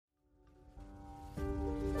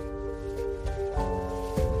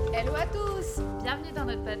Hello à tous! Bienvenue dans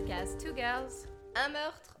notre podcast Two Girls. Un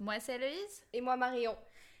meurtre. Moi c'est Héloïse. Et moi Marion.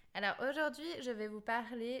 Alors aujourd'hui je vais vous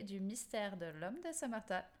parler du mystère de l'homme de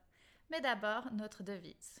Somerton. Mais d'abord notre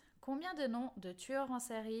devise. Combien de noms de tueurs en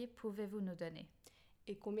série pouvez-vous nous donner?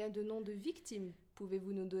 Et combien de noms de victimes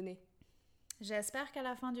pouvez-vous nous donner? J'espère qu'à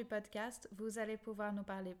la fin du podcast, vous allez pouvoir nous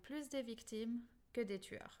parler plus des victimes que des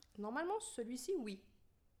tueurs. Normalement celui-ci oui.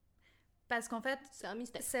 Parce qu'en fait, C'est un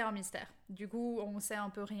mystère. c'est un mystère. Du coup, on sait un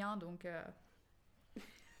peu rien, donc...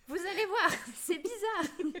 Vous allez voir, c'est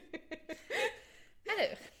bizarre.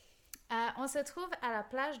 Alors, on se trouve à la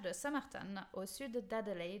plage de Somerton, au sud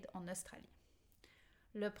d'Adelaide, en Australie.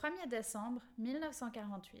 Le 1er décembre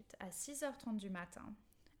 1948, à 6h30 du matin,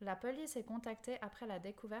 la police est contactée après la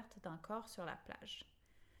découverte d'un corps sur la plage.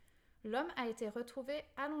 L'homme a été retrouvé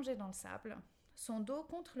allongé dans le sable, son dos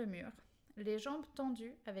contre le mur, les jambes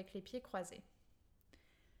tendues avec les pieds croisés.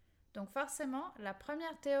 Donc forcément, la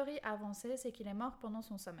première théorie avancée, c'est qu'il est mort pendant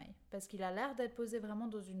son sommeil. Parce qu'il a l'air d'être posé vraiment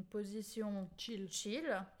dans une position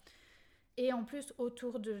chill. Et en plus,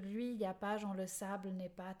 autour de lui, il n'y a pas, genre le sable n'est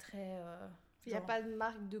pas très... Il n'y a pas de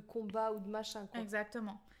marque de combat ou de machin, quoi.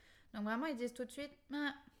 Exactement. Donc vraiment, ils disent tout de suite,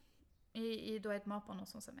 il doit être mort pendant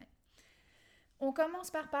son sommeil. On commence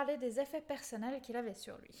par parler des effets personnels qu'il avait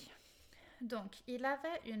sur lui. Donc, il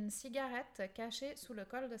avait une cigarette cachée sous le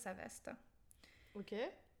col de sa veste. Ok.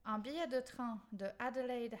 Un billet de train de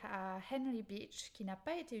Adelaide à Henley Beach qui n'a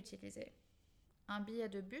pas été utilisé. Un billet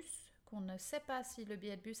de bus qu'on ne sait pas si le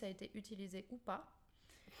billet de bus a été utilisé ou pas.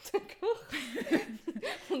 D'accord.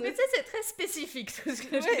 Mais tu sais, c'est très spécifique tout ce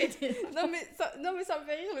que je vais dire. Non mais ça me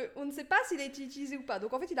fait rire. On ne sait pas s'il a été utilisé ou pas.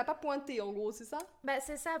 Donc en fait, il n'a pas pointé, en gros, c'est ça? Bah,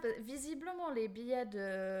 c'est ça. Visiblement, les billets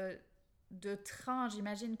de train,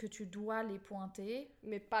 j'imagine que tu dois les pointer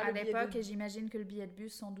Mais pas à le billet l'époque, de... et j'imagine que le billet de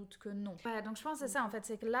bus, sans doute que non. Ouais, donc je pense que c'est ça, en fait.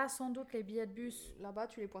 C'est que là, sans doute, les billets de bus, Là-bas,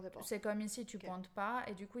 tu les pointais pas. c'est comme ici, tu Ok. pointes pas,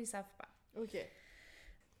 et du coup, ils savent pas. Ok.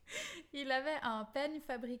 Il avait un peigne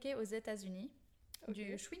fabriqué aux États-Unis, Ok.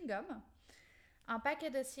 du chewing-gum, un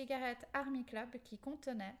paquet de cigarettes Army Club qui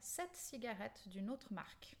contenait 7 cigarettes d'une autre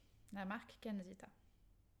marque, la marque Kensington.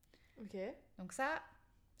 Ok. Donc ça,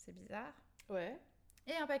 c'est bizarre. Ouais.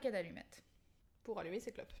 Et un paquet d'allumettes. Pour allumer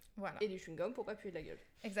ses clopes. Voilà, Et du chewing-gum pour pas puer de la gueule.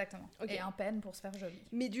 exactement. Ok. Et un peigne pour se faire joli.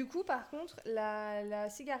 Mais du coup, par contre, la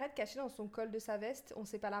cigarette cachée dans son col de sa veste, on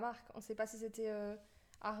sait pas la marque. On sait pas si c'était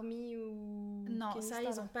Army ou... Non, Kensington. ça,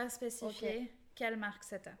 ils n'ont pas spécifié quelle marque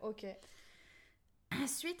c'était. Ok.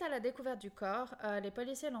 Suite à la découverte du corps, les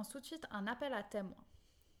policiers lancent tout de suite un appel à témoins.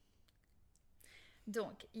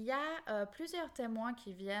 Donc, il y a plusieurs témoins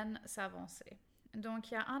qui viennent s'avancer.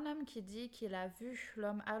 Donc, il y a un homme qui dit qu'il a vu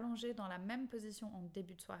l'homme allongé dans la même position en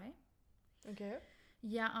début de soirée. Ok.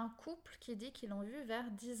 Il y a un couple qui dit qu'ils l'ont vu vers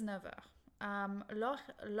 19h.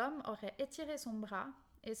 L'homme aurait étiré son bras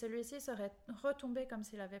et celui-ci serait retombé comme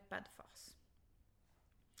s'il n'avait pas de force.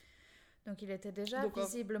 Donc, il était déjà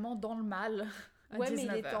visiblement dans le mal à 19h. Ouais, mais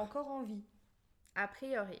il était encore en vie. A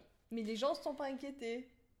priori. Mais les gens se sont pas inquiétés.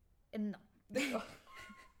 Non. D'accord.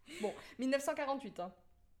 Bon, 1948, hein.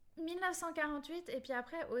 1948, et puis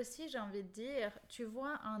après aussi, j'ai envie de dire, tu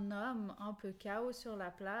vois un homme un peu KO sur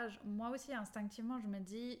la plage, moi aussi instinctivement je me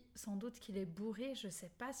dis, sans doute qu'il est bourré, je sais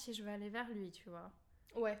pas si je vais aller vers lui, tu vois.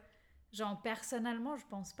 Ouais. Genre personnellement, je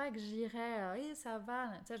pense pas que j'irais, oui ça va,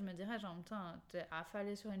 tu sais, je me dirais, genre en même temps, t'es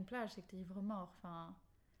affalé sur une plage, c'est que t'es ivre mort, enfin...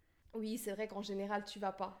 Oui, c'est vrai qu'en général, tu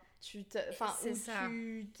vas pas. Enfin, C'est ça.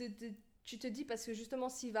 Tu te dis parce que justement,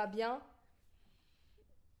 s'il va bien...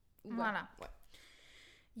 Ouais. Voilà. Ouais.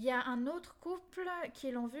 Il y a un autre couple qui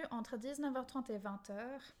l'ont vu entre 19h30 et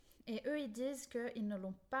 20h, et eux ils disent qu'ils ne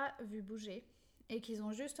l'ont pas vu bouger, et qu'ils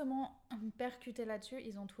ont justement percuté là-dessus,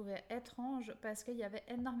 ils ont trouvé étrange parce qu'il y avait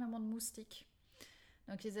énormément de moustiques.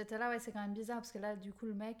 Donc ils étaient là, ouais c'est quand même bizarre, parce que là du coup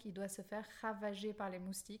le mec il doit se faire ravager par les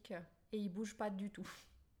moustiques, et il bouge pas du tout.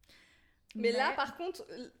 Mais là, par contre,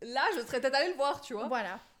 là, je serais peut-être allée le voir, tu vois.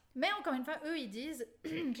 Voilà. Mais encore une fois, eux ils disent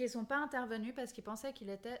qu'ils sont pas intervenus parce qu'ils pensaient qu'il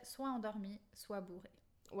était soit endormi, soit bourré.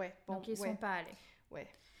 Ouais. Bon, Donc ils ouais. sont pas allés. Ouais.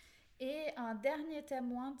 Et un dernier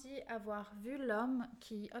témoin dit avoir vu l'homme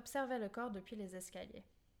qui observait le corps depuis les escaliers.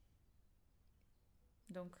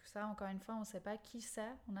 Donc ça, encore une fois, on ne sait pas qui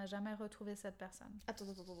c'est. On n'a jamais retrouvé cette personne. Attends,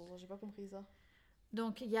 j'ai pas compris ça.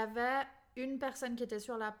 Donc il y avait une personne qui était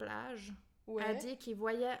sur la plage, Ouais. a dit qu'il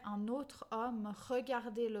voyait un autre homme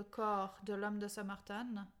regarder le corps de l'homme de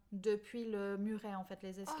Somerton depuis le muret, en fait,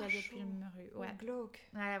 les escaliers depuis le muret. Ouais. Glauque.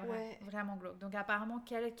 Ouais, vraiment glauque. Donc apparemment,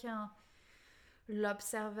 quelqu'un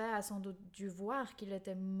l'observait, a sans doute dû voir qu'il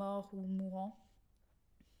était mort ou mourant.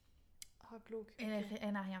 Ah, glauque.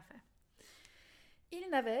 Et n'a rien fait. Il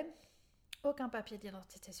n'avait aucun papier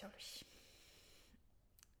d'identité sur lui.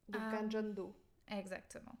 Donc un John Doe.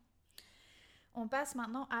 Exactement. On passe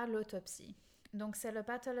maintenant à l'autopsie. Donc c'est le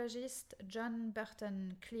pathologiste John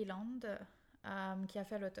Burton Cleland qui a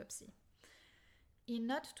fait l'autopsie. Il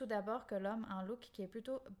note tout d'abord que l'homme a un look qui est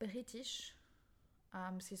plutôt british,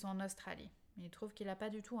 s'ils sont en Australie. Il trouve qu'il n'a pas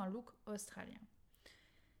du tout un look australien.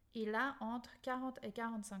 Il a entre 40 et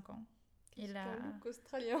 45 ans. Il a un look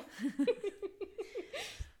australien.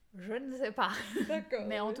 Je ne sais pas. D'accord.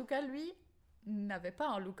 Mais en tout cas, lui n'avait pas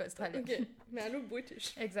un look australien. Ok, mais un look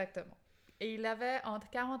british. Exactement. Et il avait entre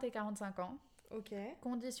 40 et 45 ans. Ok.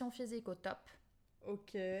 Condition physique au top.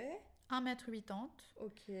 Ok. 1m80.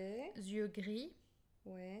 Ok. Yeux gris.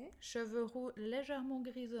 Ouais. Cheveux roux légèrement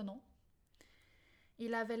grisonnants.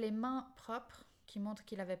 Il avait les mains propres, qui montrent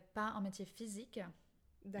qu'il n'avait pas un métier physique.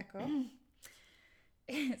 D'accord.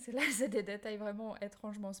 Et c'est des détails vraiment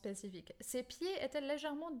étrangement spécifiques. Ses pieds étaient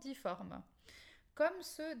légèrement difformes, comme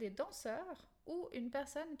ceux des danseurs ou une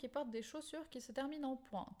personne qui porte des chaussures qui se terminent en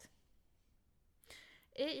pointe.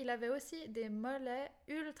 Et il avait aussi des mollets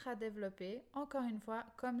ultra développés, encore une fois,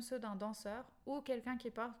 comme ceux d'un danseur ou quelqu'un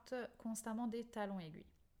qui porte constamment des talons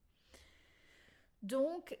aiguilles.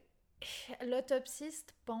 Donc, le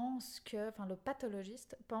pathologiste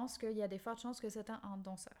pense qu'il y a des fortes chances que c'est un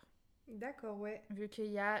danseur. D'accord, ouais. Vu qu'il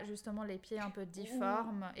y a justement les pieds un peu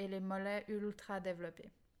difformes et les mollets ultra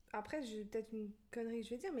développés. Après, j'ai peut-être une connerie, je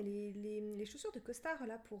vais dire, mais les chaussures de costard,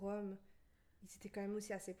 là, pour hommes, ils étaient quand même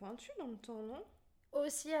aussi assez pointus dans le temps, non?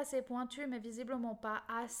 Aussi assez pointus, mais visiblement pas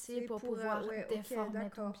assez pour pouvoir déformer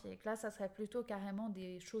ton pied. Là, ça serait plutôt carrément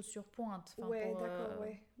des chaussures pointes. Ouais, d'accord,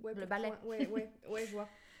 ouais. Le ballet. Ouais, je vois.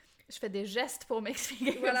 Je fais des gestes pour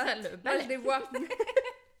m'expliquer voilà. Comme ça, le ballet. Là, je les vois.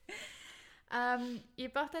 Il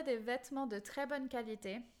portait des vêtements de très bonne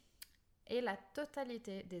qualité et la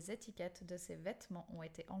totalité des étiquettes de ces vêtements ont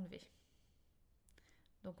été enlevées.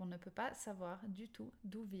 Donc on ne peut pas savoir du tout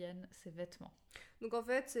d'où viennent ces vêtements. Donc en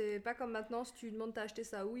fait, c'est pas comme maintenant, si tu lui demandes t'as acheté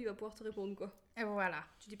ça où, il va pouvoir te répondre quoi. Et voilà.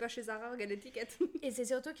 Tu dis pas chez Zara, regarde l'étiquette. Et c'est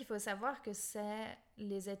surtout qu'il faut savoir que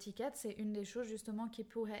les étiquettes, c'est une des choses justement qui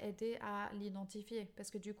pourrait aider à l'identifier.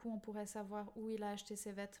 Parce que du coup, on pourrait savoir où il a acheté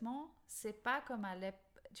ses vêtements. C'est pas comme à l'époque.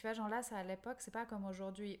 Tu vois, genre là, c'est à l'époque, c'est pas comme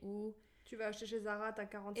aujourd'hui où... Tu vas acheter chez Zara, t'as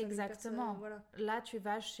 45 Exactement. personnes, voilà. Là, tu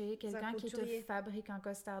vas chez quelqu'un qui te fabrique un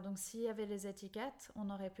costard. Donc, s'il y avait les étiquettes, on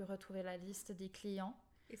aurait pu retrouver la liste des clients.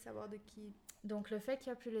 Et savoir de qui. Donc, le fait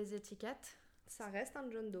qu'il n'y a plus les étiquettes... Ça reste un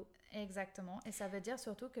John Doe. Exactement. Et ça veut dire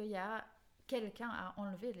surtout qu'il y a quelqu'un à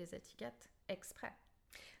enlever les étiquettes exprès.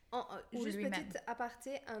 Juste petite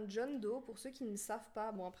aparté, un John Doe, pour ceux qui ne savent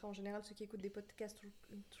pas, bon après en général ceux qui écoutent des podcasts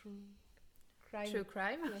True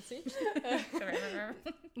Crime. Merci.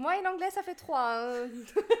 Moi et l'anglais ça fait 3.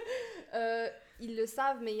 Ils le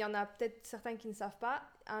savent, mais il y en a peut-être certains qui ne savent pas.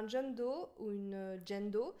 Un John Doe ou une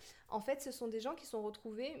Jane Doe, en fait ce sont des gens qui sont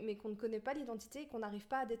retrouvés mais qu'on ne connaît pas l'identité et qu'on n'arrive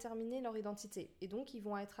pas à déterminer leur identité. Et donc ils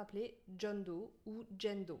vont être appelés John Doe ou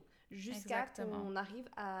Jane Doe. Jusqu'à qu'on arrive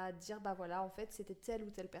à dire bah voilà en fait c'était telle ou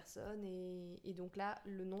telle personne et donc là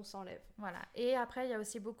le nom s'enlève. Voilà. Et après il y a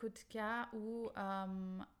aussi beaucoup de cas où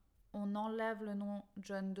on enlève le nom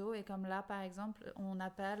John Doe et comme là par exemple on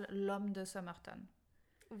appelle l'homme de Somerton.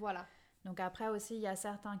 Voilà. Donc après aussi il y a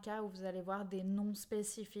certains cas où vous allez voir des noms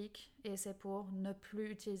spécifiques et c'est pour ne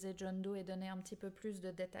plus utiliser John Doe et donner un petit peu plus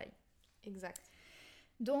de détails. Exact.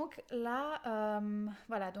 Donc là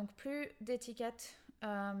voilà donc plus d'étiquettes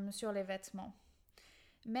sur les vêtements.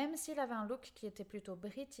 Même s'il avait un look qui était plutôt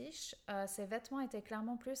british, ses vêtements étaient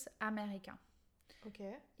clairement plus américains.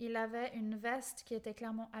 Okay. Il avait une veste qui était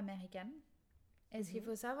clairement américaine. Et ce qu'il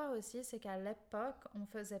faut savoir aussi, c'est qu'à l'époque, on ne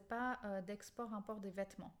faisait pas d'export-import des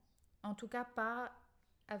vêtements. En tout cas, pas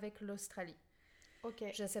avec l'Australie.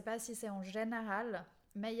 Okay. Je ne sais pas si c'est en général,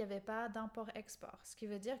 mais il n'y avait pas d'import-export. Ce qui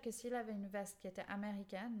veut dire que s'il avait une veste qui était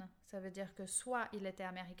américaine, ça veut dire que soit il était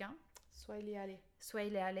américain, soit il est allé.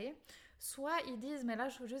 Soit ils disent, mais là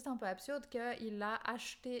je trouve juste un peu absurde qu'il l'a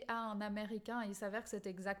acheté à un Américain et il s'avère que c'est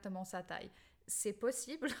exactement sa taille. C'est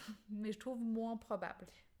possible, mais je trouve moins probable.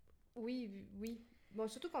 Oui. Bon,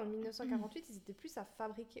 surtout qu'en 1948, ils étaient plus à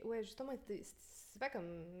fabriquer. Ouais, justement, c'est pas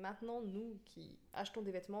comme maintenant, nous, qui achetons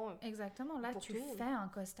des vêtements. Exactement, là tu fais un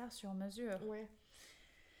costard sur mesure. Ouais.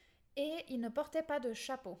 Et il ne portait pas de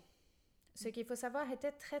chapeau. Ce qu'il faut savoir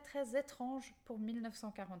était très très étrange pour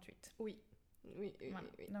 1948. Oui. Voilà.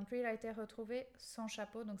 Donc lui, il a été retrouvé sans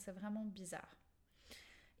chapeau, donc c'est vraiment bizarre.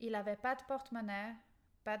 Il n'avait pas de porte-monnaie,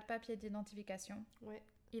 pas de papier d'identification. Ouais.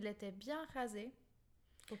 Il était bien rasé.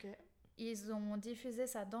 Ok. Ils ont diffusé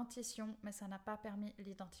sa dentition, mais ça n'a pas permis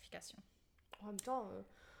l'identification. En même temps,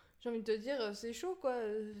 j'ai envie de te dire, c'est chaud quoi.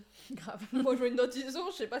 Grave. Moi, je vois une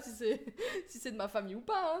dentition, je sais pas si c'est de ma famille ou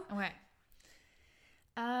pas. Hein. Ouais.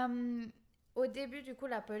 Au début, du coup,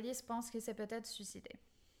 la police pense qu'il s'est peut-être suicidé.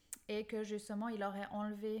 Et que justement, il aurait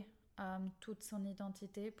enlevé toute son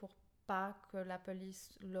identité pour pas que la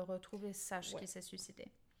police le retrouve et sache qu'il s'est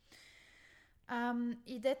suicidé.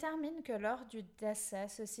 Il détermine que l'heure du décès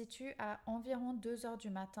se situe à environ 2h du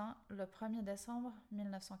matin, le 1er décembre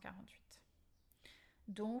 1948.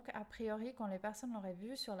 Donc, a priori, quand les personnes l'auraient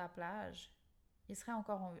vu sur la plage,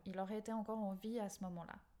 il aurait été encore en vie à ce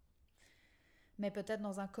moment-là. Mais peut-être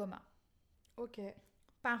dans un coma. Ok.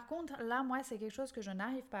 Par contre, là, moi, c'est quelque chose que je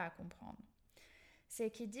n'arrive pas à comprendre.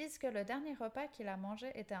 C'est qu'ils disent que le dernier repas qu'il a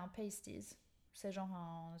mangé était un pasties. C'est genre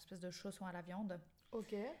une espèce de chausson à la viande.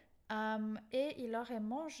 Ok. Et il aurait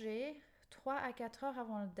mangé 3 à 4 heures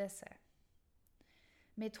avant le décès.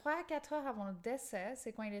 Mais 3 à 4 heures avant le décès,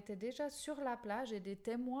 c'est quand il était déjà sur la plage et des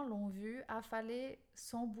témoins l'ont vu affaler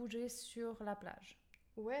sans bouger sur la plage.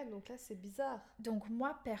 Ouais, donc là, c'est bizarre. Donc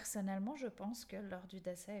moi, personnellement, je pense que l'heure du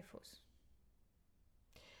décès est fausse.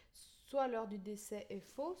 Soit l'heure du décès est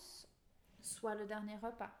fausse, soit le dernier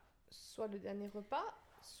repas. Soit le dernier repas,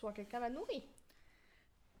 soit quelqu'un l'a nourri.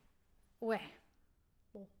 Ouais.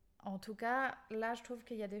 Bon. En tout cas, là, je trouve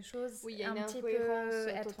qu'il y a des choses il y a un une petit incohérence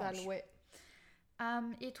peu totale, étranges. ouais.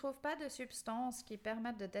 Ils ne trouvent pas de substances qui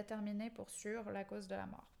permettent de déterminer pour sûr la cause de la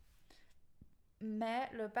mort. Mais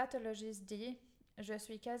le pathologiste dit « Je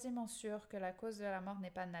suis quasiment sûr que la cause de la mort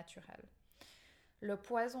n'est pas naturelle. Le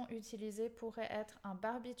poison utilisé pourrait être un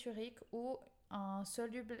barbiturique ou un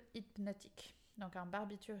soluble hypnotique. » Donc un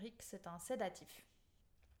barbiturique, c'est un sédatif.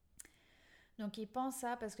 Donc il pense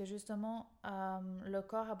ça parce que justement, le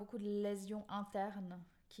corps a beaucoup de lésions internes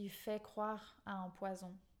qui fait croire à un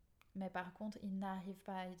poison. Mais par contre, il n'arrive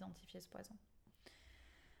pas à identifier ce poison.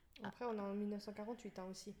 Après, on est en 1948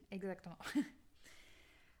 aussi. Exactement.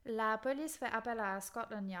 La police fait appel à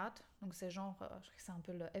Scotland Yard, donc c'est genre, je crois que c'est un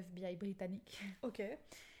peu le FBI britannique. Ok,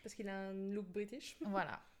 parce qu'il a un look british.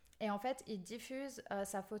 Voilà. Et en fait, il diffuse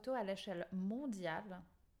sa photo à l'échelle mondiale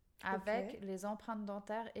avec les empreintes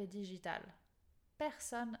dentaires et digitales.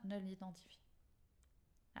 Personne ne l'identifie.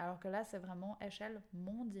 Alors que là, c'est vraiment échelle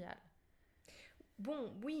mondiale.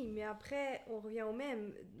 Bon, oui, mais après, on revient au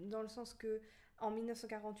même, dans le sens que en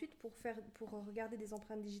 1948, pour regarder des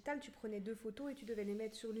empreintes digitales, tu prenais 2 photos et tu devais les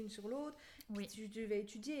mettre sur l'une sur l'autre, puis tu devais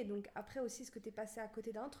étudier. Donc après aussi, est-ce que tu es passé à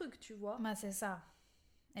côté d'un truc, tu vois ? Bah, c'est ça.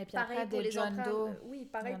 Et puis pareil après, des John Doe. Oui,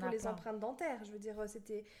 pareil pour les empreintes dentaires. Je veux dire,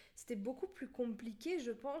 c'était beaucoup plus compliqué,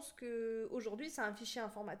 je pense, qu'aujourd'hui, c'est un fichier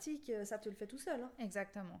informatique, ça te le fait tout seul. Hein.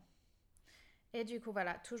 Exactement. Et du coup,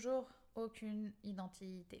 voilà, toujours aucune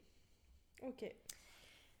identité. Ok.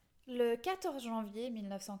 Le 14 janvier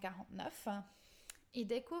 1949, il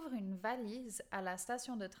découvre une valise à la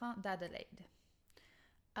station de train d'Adelaide.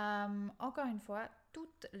 Encore une fois,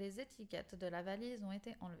 toutes les étiquettes de la valise ont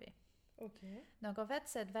été enlevées. Ok. Donc en fait,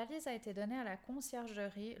 cette valise a été donnée à la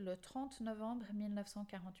conciergerie le 30 novembre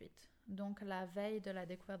 1948, donc la veille de la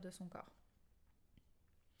découverte de son corps.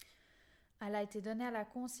 Elle a été donnée à la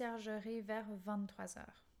conciergerie vers 23h.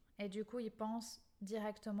 Et du coup, ils pensent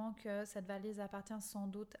directement que cette valise appartient sans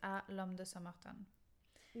doute à l'homme de Somerton.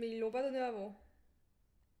 Mais ils ne l'ont pas donnée avant.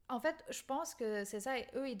 En fait, je pense que c'est ça. Et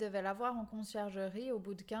eux, ils devaient l'avoir en conciergerie. Au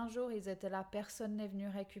bout de 15 jours, ils étaient là. Personne n'est venu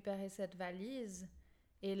récupérer cette valise.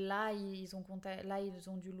 Et là, ils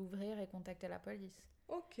ont dû l'ouvrir et contacter la police.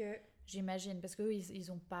 Ok. J'imagine. Parce qu'eux,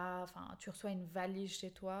 ils ont pas... Enfin, tu reçois une valise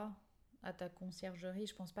chez toi, à ta conciergerie.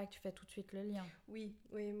 Je pense pas que tu fais tout de suite le lien. Oui,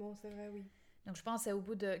 bon, c'est vrai, oui. Donc je pense que c'est au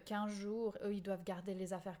bout de 15 jours, eux ils doivent garder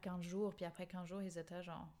les affaires 15 jours, puis après 15 jours ils étaient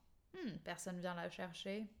genre, personne vient la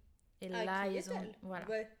chercher. Et là ils ont... Voilà.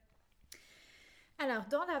 Ouais. Alors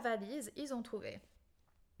dans la valise, ils ont trouvé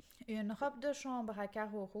une robe de chambre à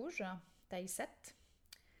carreaux rouges, taille 7,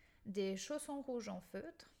 des chaussons rouges en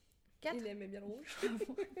feutre, il aimait bien le rouge.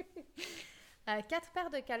 4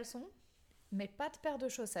 paires de caleçons, mais pas de paires de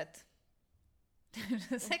chaussettes.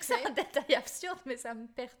 Je sais que c'est un détail absurde, mais ça me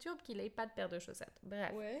perturbe qu'il n'ait pas de paire de chaussettes.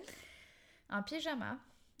 Bref. Ouais. Un pyjama,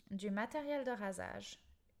 du matériel de rasage,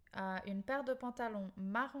 une paire de pantalons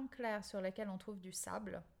marron clair sur lesquels on trouve du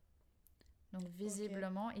sable. Donc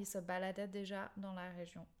visiblement, il se baladait déjà dans la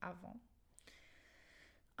région avant.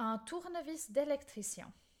 Un tournevis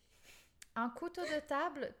d'électricien. Un couteau de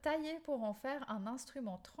table taillé pour en faire un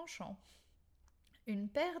instrument tranchant. Une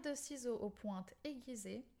paire de ciseaux aux pointes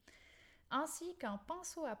aiguisées. Ainsi qu'un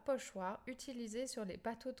pinceau à pochoir utilisé sur les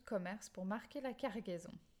bateaux de commerce pour marquer la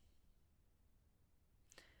cargaison.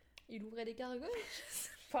 Il ouvrait des cargos ? Je sais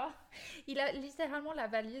pas. Il a littéralement la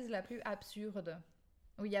valise la plus absurde,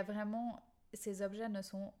 où il y a vraiment... Ces objets ne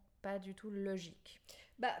sont pas du tout logiques.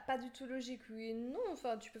 Bah, pas du tout logique, oui. Non,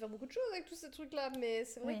 enfin, tu peux faire beaucoup de choses avec tous ces trucs-là, mais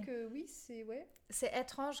c'est vrai que oui, c'est... Ouais. C'est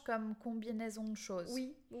étrange comme combinaison de choses.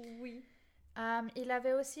 Oui, oui. Il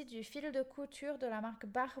avait aussi du fil de couture de la marque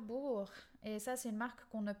Barbour. Et ça, c'est une marque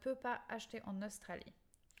qu'on ne peut pas acheter en Australie.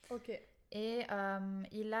 Ok. Et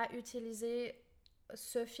il a utilisé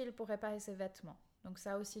ce fil pour réparer ses vêtements. Donc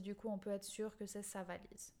ça aussi, du coup, on peut être sûr que c'est sa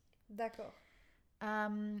valise. D'accord.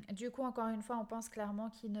 Du coup, encore une fois, on pense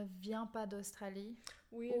clairement qu'il ne vient pas d'Australie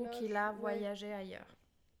ou là, qu'il a voyagé ailleurs.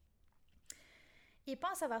 Il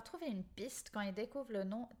pense avoir trouvé une piste quand il découvre le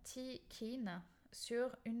nom T. Keane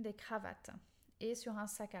sur une des cravates et sur un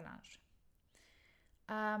sac à linge.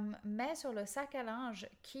 Mais sur le sac à linge,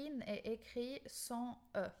 Keane est écrit sans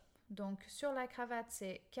E. Donc sur la cravate,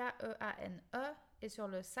 c'est K-E-A-N-E et sur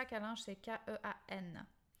le sac à linge, c'est K-E-A-N.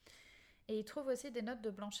 Et il trouve aussi des notes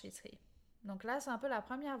de blanchisserie. Donc là, c'est un peu la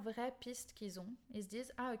première vraie piste qu'ils ont. Ils se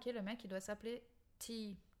disent, ah ok, le mec, il doit s'appeler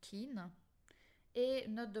T. Keane. Et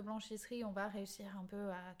note de blanchisserie, on va réussir un peu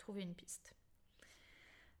à trouver une piste.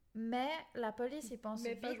 Mais la police y pense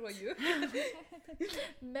vite. Mais pas joyeux.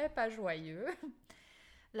 Mais pas joyeux.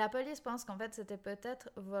 La police pense qu'en fait, c'était peut-être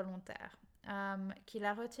volontaire. Qu'il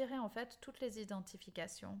a retiré en fait toutes les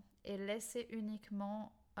identifications et laissé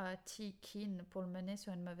uniquement T. Keane pour le mener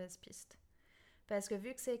sur une mauvaise piste. Parce que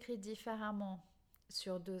vu que c'est écrit différemment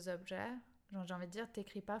sur deux objets, j'ai envie de dire,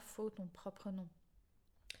 t'écris pas faux ton propre nom.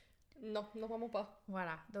 Non, vraiment pas.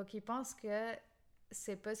 Voilà, donc il pense que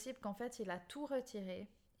c'est possible qu'en fait il a tout retiré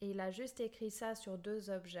et il a juste écrit ça sur deux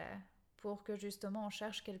objets pour que justement on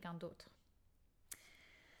cherche quelqu'un d'autre.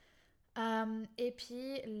 Et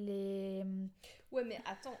puis les... Ouais, mais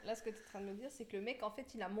attends, là ce que tu es en train de me dire, c'est que le mec en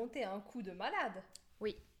fait il a monté un coup de malade.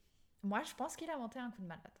 Oui, moi je pense qu'il a monté un coup de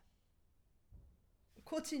malade.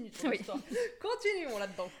 Continue ton histoire. Continuons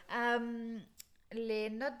là-dedans. Les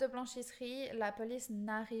notes de blanchisserie, la police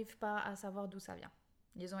n'arrive pas à savoir d'où ça vient.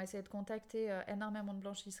 Ils ont essayé de contacter énormément de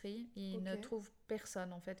blanchisseries. Ils ne trouvent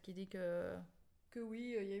personne en fait qui dit que... Que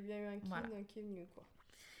oui, il y a bien eu un Keane qui est venu quoi.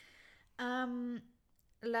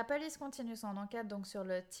 La police continue son enquête donc sur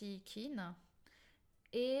le T. Keane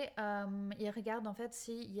et ils regardent en fait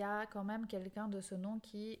s'il y a quand même quelqu'un de ce nom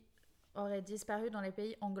qui aurait disparu dans les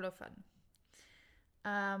pays anglophones.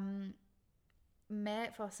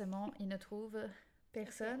 Mais forcément, ils ne trouvent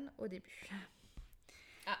personne au début.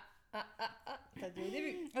 T'as dit au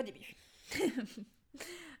début. Au début.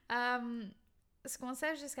 Ce qu'on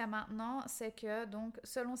sait jusqu'à maintenant, c'est que, donc,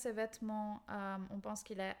 selon ses vêtements, on pense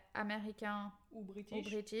qu'il est américain ou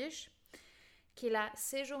british, qu'il a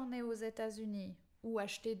séjourné aux États-Unis ou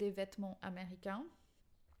acheté des vêtements américains.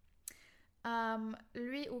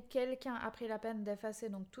 Lui ou quelqu'un a pris la peine d'effacer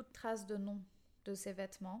donc toute trace de nom de ses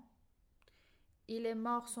vêtements. Il est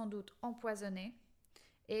mort sans doute empoisonné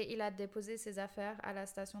et il a déposé ses affaires à la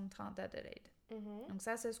station de train d'Adelaide. Donc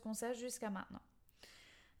ça, c'est ce qu'on sait jusqu'à maintenant.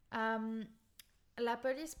 La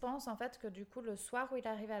police pense en fait que du coup, le soir où il est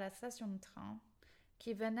arrivé à la station de train,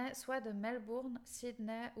 qu'il venait soit de Melbourne,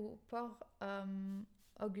 Sydney ou Port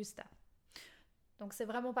Augusta. Donc c'est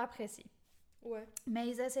vraiment pas précis. Ouais. Mais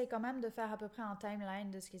ils essayent quand même de faire à peu près un timeline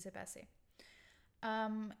de ce qui s'est passé.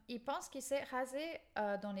 Il pense qu'il s'est rasé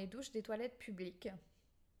dans les douches des toilettes publiques.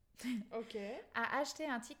 Ok. A acheté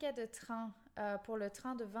un ticket de train pour le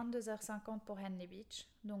train de 22h50 pour Henley Beach.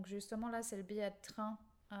 Donc justement là, c'est le billet de train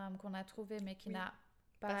qu'on a trouvé mais qui n'a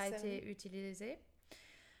pas été utilisé.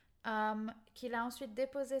 Qu'il a ensuite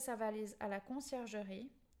déposé sa valise à la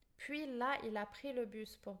conciergerie. Puis là, il a pris le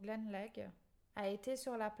bus pour Glenelg, a été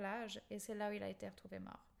sur la plage et c'est là où il a été retrouvé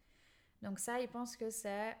mort. Donc ça, il pense que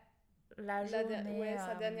c'est la journée...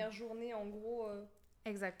 sa dernière journée, en gros.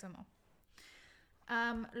 Exactement.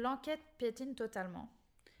 L'enquête piétine totalement.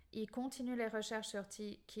 Il continue les recherches sur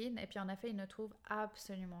T. Keane et puis en effet, il ne trouve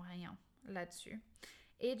absolument rien là-dessus.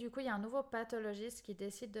 Et du coup, il y a un nouveau pathologiste qui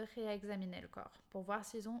décide de réexaminer le corps pour voir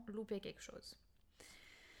s'ils ont loupé quelque chose.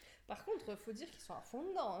 Par contre, il faut dire qu'ils sont à fond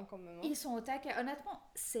dedans quand même. Ils sont au taquet. Honnêtement,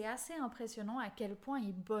 c'est assez impressionnant à quel point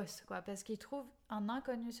ils bossent, quoi, parce qu'ils trouvent un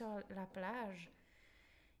inconnu sur la plage.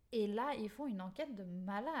 Et là, ils font une enquête de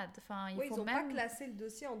malade. Enfin, ils n'ont pas classé le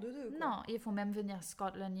dossier en 2-2. Non, ils font même venir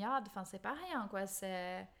Scotland Yard. Enfin, c'est pas rien, quoi.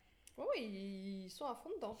 C'est... Oui, ils sont à fond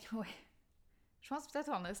dedans. Ouais. Je pense peut-être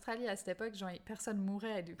en Australie, à cette époque, genre, personne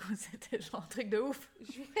mourait. Et du coup, c'était genre un truc de ouf.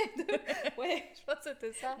 Ouais, je pense que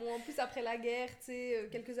c'était ça. Bon, en plus, après la guerre, tu sais,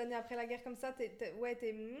 quelques années après la guerre comme ça, tu vois,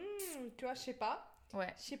 je sais pas.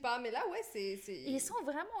 Ouais. Je sais pas, mais là, ouais, c'est... Ils sont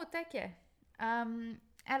vraiment au taquet.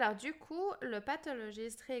 Alors, du coup, le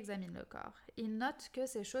pathologiste réexamine le corps. Il note que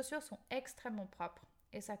ses chaussures sont extrêmement propres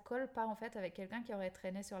et ça colle pas en fait avec quelqu'un qui aurait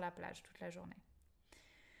traîné sur la plage toute la journée.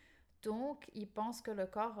 Donc, il pense que le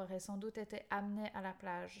corps aurait sans doute été amené à la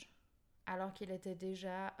plage alors qu'il était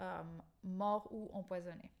déjà mort ou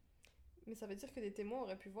empoisonné. Mais ça veut dire que des témoins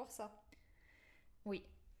auraient pu voir ça. Oui.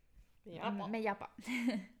 Mais il n'y a pas. Mais il n'y a pas.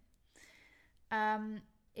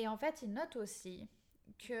 Et en fait, il note aussi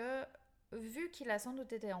que, vu qu'il a sans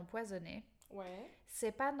doute été empoisonné,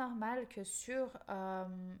 c'est pas normal que sur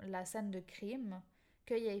la scène de crime,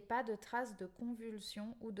 qu'il n'y ait pas de traces de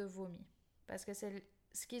convulsions ou de vomi. Parce que c'est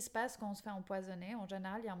ce qui se passe quand on se fait empoisonner. En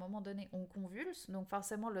général, il y a un moment donné, on convulse, donc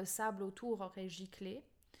forcément le sable autour aurait giclé.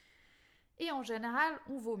 Et en général,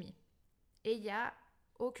 on vomit. Et il n'y a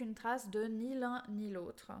aucune trace de ni l'un ni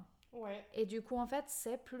l'autre. Et du coup, en fait,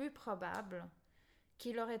 c'est plus probable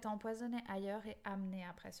qu'il aurait été empoisonné ailleurs et amené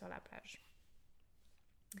après sur la plage.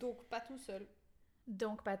 Donc pas tout seul.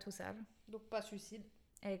 Donc pas tout seul. Donc pas suicide.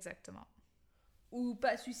 Exactement. Ou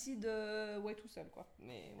pas suicide, tout seul, quoi.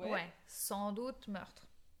 Mais sans doute meurtre.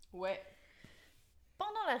 Ouais.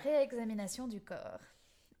 Pendant la réexamination du corps,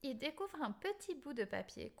 il découvre un petit bout de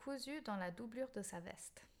papier cousu dans la doublure de sa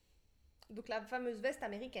veste. Donc la fameuse veste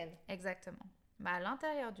américaine. Exactement. Mais à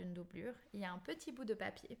l'intérieur d'une doublure, il y a un petit bout de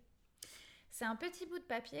papier. C'est un petit bout de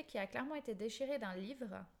papier qui a clairement été déchiré d'un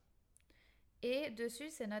livre. Et dessus,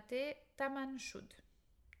 c'est noté « Taman Shud »,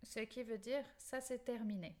 ce qui veut dire « ça c'est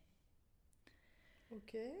terminé ».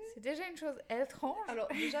 Ok. C'est déjà une chose étrange. Alors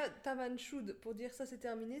déjà, Taman Shud, pour dire ça c'est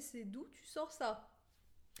terminé, c'est d'où tu sors ça?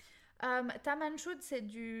 Taman Shud, c'est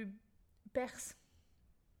du perse.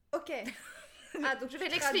 Ok. Ah, donc je vais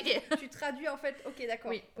l'expliquer. Tu traduis en fait. Ok,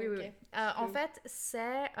 d'accord. Oui. En fait,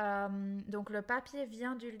 c'est donc le papier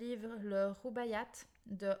vient du livre Le Rubaiyat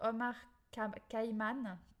de Omar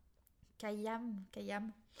Khayyam.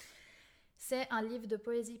 C'est un livre de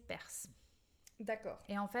poésie perse. D'accord.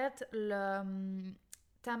 Et en fait, le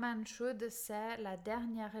Taman Shud, c'est la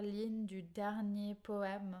dernière ligne du dernier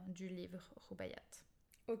poème du livre Rubaiyat.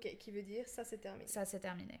 Ok, qui veut dire ça c'est terminé. Ça c'est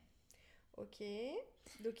terminé. Ok.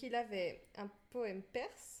 Donc il avait un poème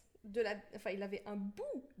perse, il avait un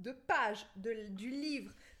bout de page du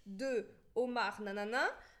livre de Omar Nanana.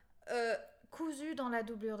 Cousu dans la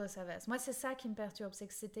doublure de sa veste. Moi, c'est ça qui me perturbe, c'est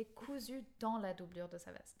que c'était cousu dans la doublure de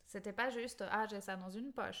sa veste. C'était pas juste « Ah, j'ai ça dans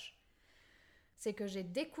une poche ». C'est que j'ai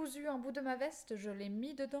décousu un bout de ma veste, je l'ai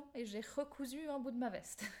mis dedans et j'ai recousu un bout de ma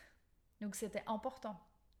veste. Donc c'était important.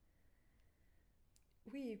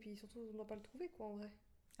 Oui, et puis surtout, on ne doit pas le trouver, quoi, en vrai.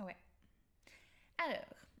 Ouais.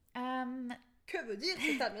 Alors... Que veut dire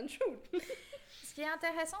c'est Taman Shud? Ce qui est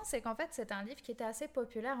intéressant, c'est qu'en fait, c'est un livre qui était assez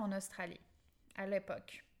populaire en Australie, à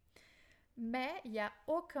l'époque. Mais il n'y a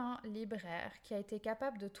aucun libraire qui a été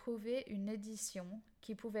capable de trouver une édition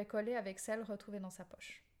qui pouvait coller avec celle retrouvée dans sa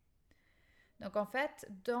poche. Donc en fait,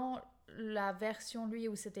 dans la version, lui,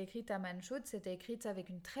 où c'était écrit Taman Shud, c'était écrit avec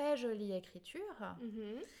une très jolie écriture.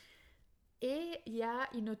 Mm-hmm. Et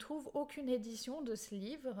il ne trouve aucune édition de ce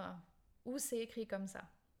livre où c'est écrit comme ça.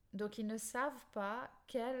 Donc ils ne savent pas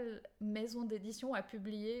quelle maison d'édition a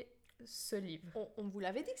publié ce livre. On vous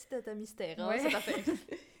l'avait dit que c'était un mystère, hein, cette affaire.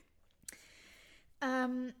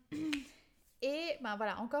 Et ben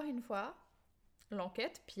voilà, encore une fois,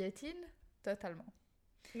 l'enquête piétine totalement.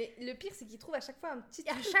 Mais le pire, c'est qu'il trouve à chaque fois un petit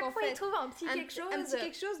truc, à chaque fois, il trouve un petit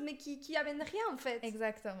quelque chose, mais qui amène rien, en fait.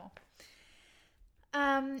 Exactement.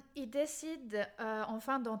 Il décide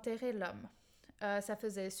enfin d'enterrer l'homme. Ça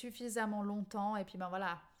faisait suffisamment longtemps, et puis ben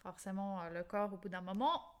voilà, forcément, le corps, au bout d'un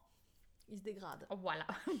moment... il se dégrade. Voilà.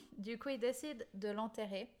 Du coup, il décide de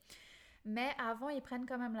l'enterrer. Mais avant, ils prennent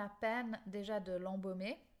quand même la peine déjà de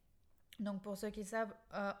l'embaumer. Donc, pour ceux qui savent,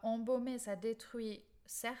 embaumer, ça détruit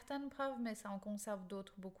certaines preuves, mais ça en conserve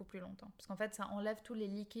d'autres beaucoup plus longtemps. Parce qu'en fait, ça enlève tous les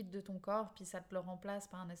liquides de ton corps, puis ça te le remplace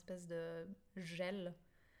par une espèce de gel.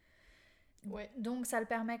 Ouais. Donc, ça le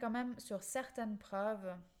permet quand même, sur certaines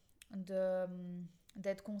preuves,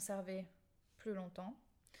 d'être conservé plus longtemps.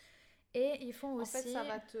 Et ils font aussi... En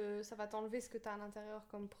fait, ça va t'enlever ce que tu as à l'intérieur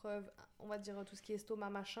comme preuve, on va dire tout ce qui est estomac,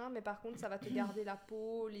 machin, mais par contre, ça va te garder la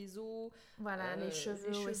peau, les os... Voilà, les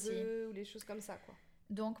cheveux aussi. Ou les choses comme ça, quoi.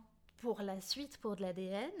 Donc, pour la suite, pour de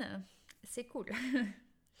l'ADN, c'est cool.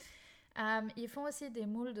 Ils font aussi des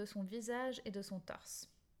moules de son visage et de son torse.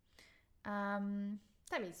 Putain,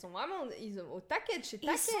 mais ils sont vraiment au taquet de chez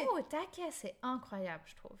taquet. Ils sont au taquet, c'est incroyable,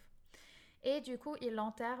 je trouve. Et du coup, ils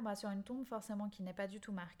l'enterrent sur une tombe forcément qui n'est pas du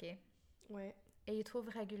tout marquée. Ouais. Et ils trouvent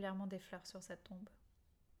régulièrement des fleurs sur cette tombe.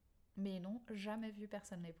 Mais ils n'ont jamais vu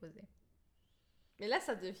personne les poser. Mais là,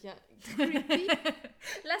 ça devient creepy.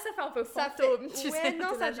 Là, ça fait un peu fantôme, tu sais. Ouais,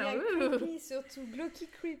 non, ça devient creepy, surtout glauky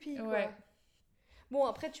creepy, quoi. Ouais. Bon,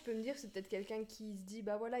 après, tu peux me dire, c'est peut-être quelqu'un qui se dit,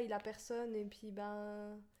 bah voilà, il a personne, et puis,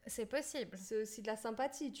 ben... C'est possible. C'est aussi de la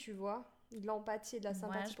sympathie, tu vois. De l'empathie et de la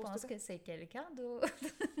sympathie. Moi, je pense que c'est quelqu'un d'autre.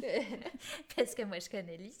 Parce que moi, je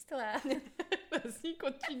connais l'histoire. Vas-y,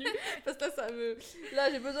 continue. Parce que là,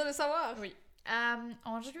 j'ai besoin de savoir. Oui.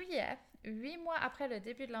 En juillet, 8 mois après le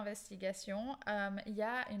début de l'investigation, il y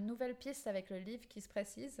a une nouvelle piste avec le livre qui se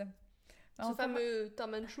précise. Ce fameux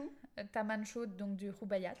Tamanchou. Tamanchou, donc du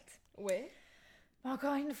Rubaiyat. Ouais.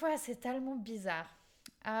 Encore une fois, c'est tellement bizarre.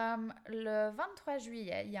 Le 23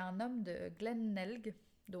 juillet, il y a un homme de Glenelg,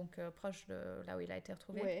 donc proche de là où il a été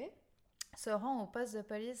retrouvé, se rend au poste de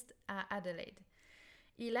police à Adelaide.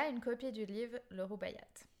 Il a une copie du livre Le Rubaiyat.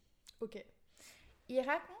 Ok. Il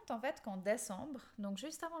raconte en fait qu'en décembre, donc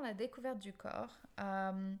juste avant la découverte du corps,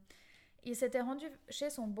 il s'était rendu chez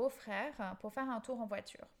son beau-frère pour faire un tour en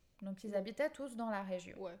voiture. Donc ils habitaient tous dans la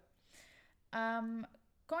région. Ouais.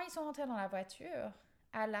 Quand ils sont rentrés dans la voiture,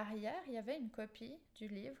 à l'arrière, il y avait une copie du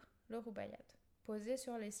livre Le Rubaiyat posée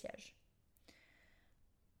sur les sièges.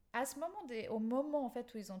 Au moment en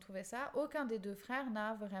fait où ils ont trouvé ça, aucun des deux frères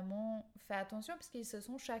n'a vraiment fait attention parce qu'ils se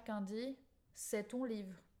sont chacun dit c'est ton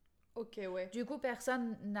livre. Ok, ouais. Du coup,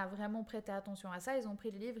 personne n'a vraiment prêté attention à ça. Ils ont pris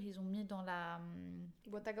le livre, ils ont mis dans la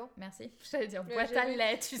boîte à gants. Merci. J'allais dire boîte à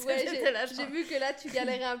lait. Tu sais, j'ai vu que là tu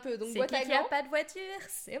galérais un peu. Donc c'est boîte à gants. qui a pas de voiture,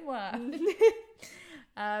 c'est moi.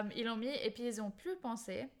 Ils l'ont mis et puis ils ont plus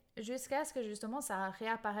pensé jusqu'à ce que justement ça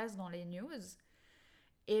réapparaisse dans les news.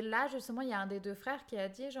 Et là, justement, il y a un des deux frères qui a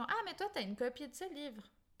dit genre, ah, mais toi, t'as une copie de ce livre.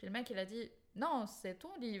 Puis le mec, il a dit, non, c'est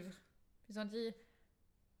ton livre. Ils ont dit,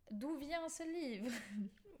 d'où vient ce livre?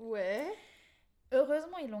 Ouais.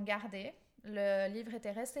 Heureusement, ils l'ont gardé. Le livre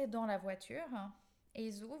était resté dans la voiture. Et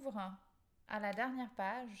ils ouvrent, à la dernière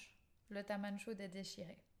page, le Tamanchou est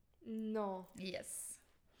déchiré. Non. Yes.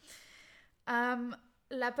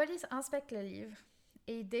 La police inspecte le livre.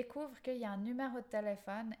 Et ils découvrent qu'il y a un numéro de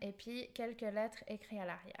téléphone et puis quelques lettres écrites à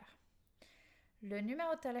l'arrière. Le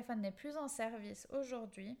numéro de téléphone n'est plus en service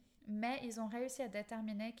aujourd'hui, mais ils ont réussi à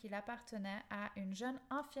déterminer qu'il appartenait à une jeune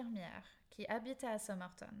infirmière qui habitait à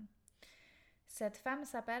Somerton. Cette femme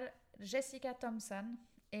s'appelle Jessica Thompson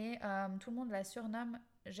et tout le monde la surnomme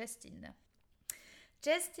Justine.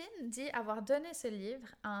 Justine dit avoir donné ce livre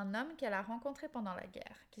à un homme qu'elle a rencontré pendant la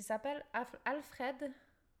guerre, qui s'appelle Alfred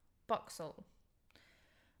Boxall.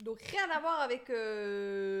 Donc rien à voir avec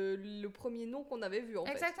le premier nom qu'on avait vu en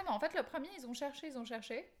fait. Exactement. En fait, le premier, ils ont cherché.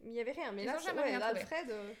 Il n'y avait rien, mais ils là, ont jamais rien trouvé.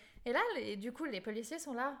 Alfred. Et là, du coup, les policiers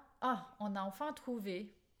sont là. Ah, on a enfin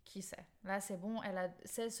trouvé qui c'est. Là, c'est bon.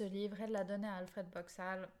 C'est ce livre. Elle l'a donné à Alfred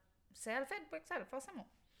Boxall. C'est Alfred Boxall, forcément.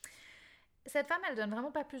 Cette femme, elle donne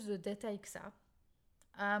vraiment pas plus de détails que ça.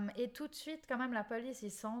 Et tout de suite, quand même, la police, ils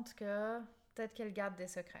sentent que peut-être qu'elle garde des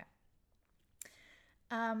secrets.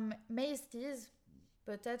 Mais ils se disent.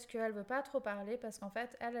 Peut-être qu'elle ne veut pas trop parler parce qu'en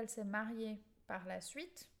fait, elle s'est mariée par la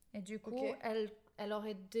suite. Et du coup, elle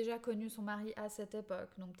aurait déjà connu son mari à cette époque.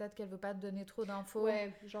 Donc peut-être qu'elle ne veut pas te donner trop d'infos.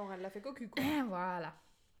 Ouais, genre elle l'a fait cocu quoi. Voilà.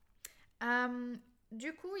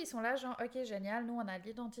 Du coup, ils sont là genre, ok, génial, nous on a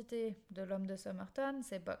l'identité de l'homme de Somerton,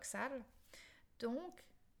 c'est Boxall. Donc,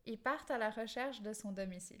 ils partent à la recherche de son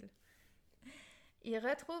domicile. Ils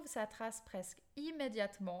retrouvent sa trace presque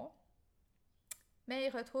immédiatement. Mais il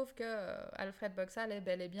retrouve que Alfred Boxall est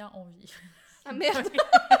bel et bien en vie. Ah merde.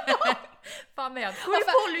 Enfin merde, cool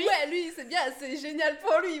pour lui. Ouais, lui, c'est bien, c'est génial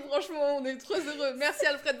pour lui. Franchement, on est trop heureux. Merci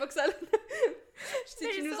Alfred Boxall. Si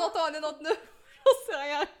tu nous entends en 99, j'en sais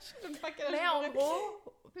rien. Je sais pas quel âge. Mais en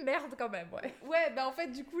gros, merde quand même, ouais. Ouais, bah en fait,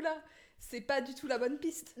 du coup là, c'est pas du tout la bonne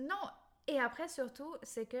piste. Non, et après surtout,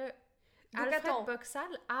 c'est que Alfred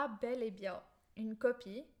Boxall a bel et bien une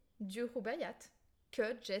copie du Rubaiyat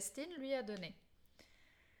que Justine lui a donné.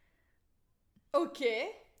 Ok.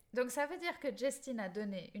 Donc ça veut dire que Justine a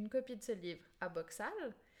donné une copie de ce livre à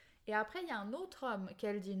Boxall. Et après, il y a un autre homme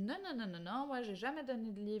qu'elle dit non, moi j'ai jamais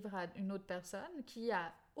donné de livre à une autre personne qui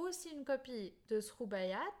a aussi une copie de ce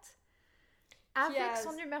Rubaiyat avec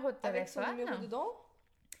son numéro de téléphone. Avec son numéro dedans.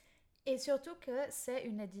 Et surtout que c'est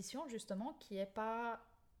une édition justement qui n'est pas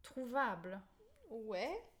trouvable.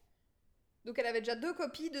 Ouais. Donc elle avait déjà 2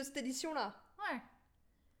 copies de cette édition-là. Ouais.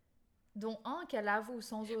 Dont un qu'elle avoue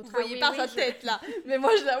sans autre. Vous voyez pas sa tête là, mais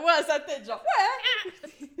moi je la vois à sa tête, genre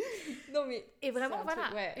ouais. Non mais. Et vraiment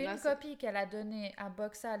voilà, ouais, une copie qu'elle a donnée à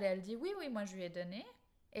Boxall et elle dit oui, moi je lui ai donné,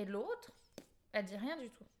 et l'autre, elle dit rien du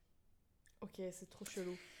tout. Ok, c'est trop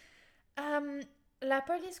chelou. La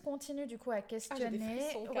police continue du coup à questionner. J'ai des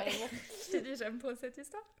frissons, carrément. Je t'ai dit j'aime trop cette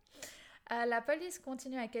histoire. La police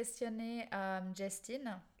continue à questionner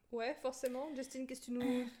Justine. Ouais, forcément. Justine, qu'est-ce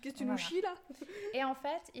que tu nous chies, là? Et en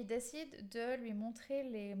fait, ils décident de lui montrer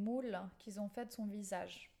les moules qu'ils ont fait de son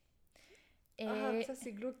visage. Et ça,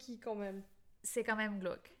 c'est glauque quand même. C'est quand même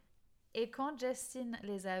glauque. Et quand Justine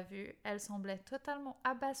les a vus, elle semblait totalement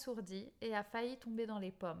abasourdie et a failli tomber dans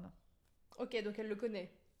les pommes. Ok, donc elle le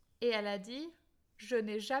connaît. Et elle a dit « Je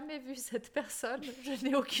n'ai jamais vu cette personne, je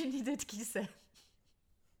n'ai aucune idée de qui c'est. »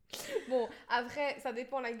 Bon, après, ça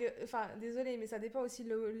dépend la gueule... Enfin, désolée, mais ça dépend aussi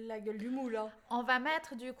la gueule du moule. Hein. On va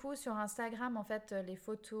mettre du coup sur Instagram, en fait, les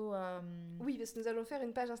photos... Oui, parce que nous allons faire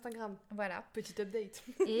une page Instagram. Voilà. Petit update.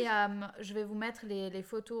 Et je vais vous mettre les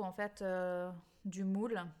photos, en fait, du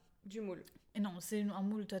moule. Du moule. Et non, c'est un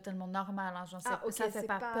moule totalement normal. Hein, okay, ça fait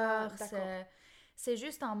pas peur. C'est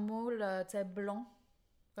juste un moule blanc,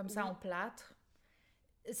 comme ça, en plâtre.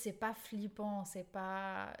 C'est pas flippant, c'est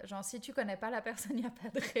pas... Genre, si tu connais pas la personne, il n'y a pas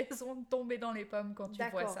de raison de tomber dans les pommes quand tu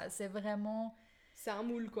vois ça. C'est vraiment... C'est un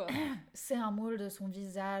moule, quoi. C'est un moule de son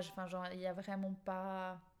visage. Enfin, genre, il y a vraiment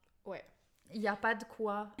pas... Ouais. Il n'y a pas de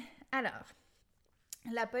quoi. Alors,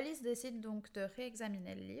 la police décide donc de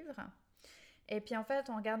réexaminer le livre. Et puis, en fait,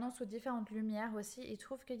 en regardant sous différentes lumières aussi, ils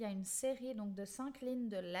trouvent qu'il y a une série donc, de 5 lignes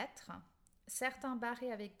de lettres, certains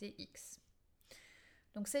barrés avec des X.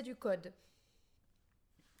 Donc, c'est du code.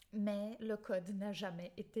 Mais le code n'a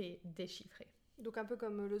jamais été déchiffré. Donc un peu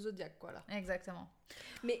comme le Zodiac, quoi, là. Exactement.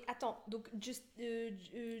 Mais attends, donc Justine,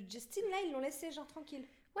 là, ils l'ont laissé genre tranquille.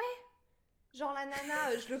 Ouais. Genre la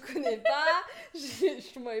nana, je le connais pas, je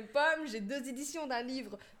suis les pommes, j'ai 2 éditions d'un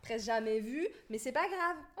livre presque jamais vu, mais c'est pas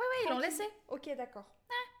grave. Ouais, ils l'ont laissé. Ok, d'accord.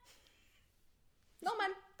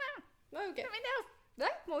 Normal. Ouais, ok. Ça m'énerve.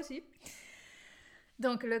 Ouais, moi aussi.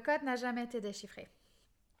 Donc le code n'a jamais été déchiffré.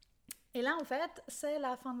 Et là, en fait, c'est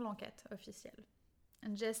la fin de l'enquête officielle.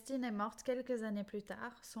 Justine est morte quelques années plus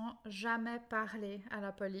tard, sans jamais parler à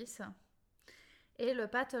la police. Et le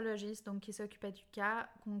pathologiste, donc, qui s'occupait du cas,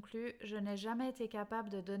 conclut « Je n'ai jamais été capable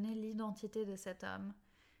de donner l'identité de cet homme,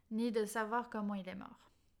 ni de savoir comment il est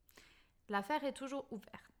mort. » L'affaire est toujours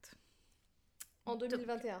ouverte. En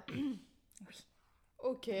 2021. Oui.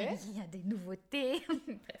 Ok. Il y a des nouveautés.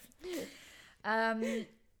 Bref.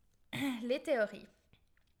 Les théories.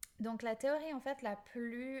 Donc la théorie en fait la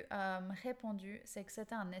plus répandue, c'est que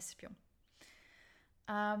c'était un espion.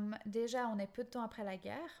 Déjà, on est peu de temps après la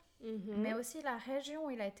guerre, mais aussi la région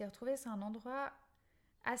où il a été retrouvé, c'est un endroit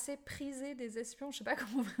assez prisé des espions. Je sais pas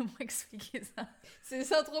comment vraiment expliquer ça. C'est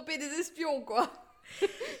Saint-Tropez des espions, quoi.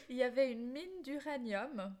 Il y avait une mine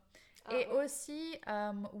d'uranium et aussi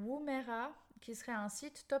Woomera, qui serait un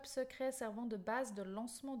site top secret servant de base de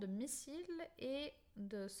lancement de missiles et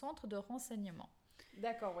de centre de renseignement.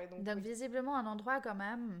 D'accord, ouais. Donc visiblement un endroit quand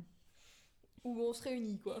même... Où on se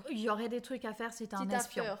réunit, quoi. Il y aurait des trucs à faire si t'es un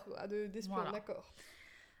espion. Petite affaire, quoi, d'espion, voilà. D'accord.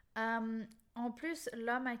 En plus,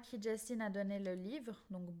 l'homme à qui Justine a donné le livre,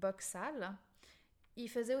 donc Boxall, il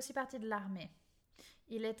faisait aussi partie de l'armée.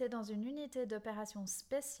 Il était dans une unité d'opération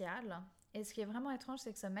spéciale. Et ce qui est vraiment étrange,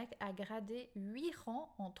 c'est que ce mec a gradé 8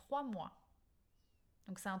 rangs en 3 mois.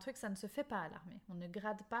 Donc c'est un truc, ça ne se fait pas à l'armée. On ne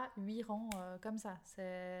grade pas 8 rangs comme ça.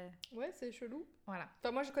 C'est... Ouais, c'est chelou. Voilà.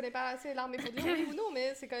 Enfin, moi, je connais pas assez l'armée pour dire oui ou non,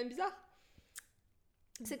 mais c'est quand même bizarre.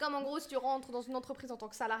 C'est comme en gros, si tu rentres dans une entreprise en tant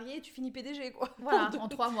que salarié, tu finis PDG, quoi. Voilà, en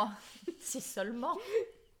 3 mois. Si seulement.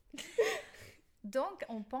 Donc,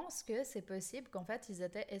 on pense que c'est possible qu'en fait, ils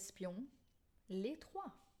étaient espions, les 3.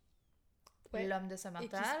 Ouais. L'homme de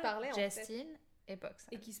Summertall, Justine et Boxall.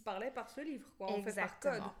 Et qui se parlaient par ce livre, quoi.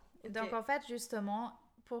 Exactement. En fait, par code. Okay. Donc, en fait, justement,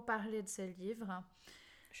 pour parler de ce livre...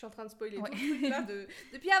 Je suis en train de spoiler tout le truc, là,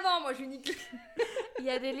 depuis avant, moi, je nique. Il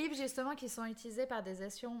y a des livres, justement, qui sont utilisés par des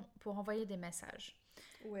espions pour envoyer des messages.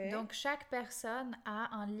 Ouais. Donc, chaque personne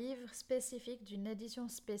a un livre spécifique d'une édition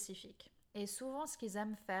spécifique. Et souvent, ce qu'ils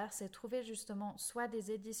aiment faire, c'est trouver justement soit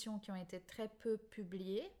des éditions qui ont été très peu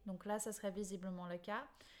publiées, donc là, ça serait visiblement le cas,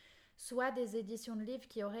 soit des éditions de livres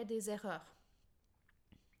qui auraient des erreurs.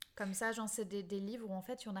 Comme ça, genre, c'est des livres où en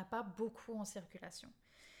fait, il n'y en a pas beaucoup en circulation.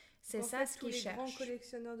 C'est ça ce qu'ils cherchent. Les grands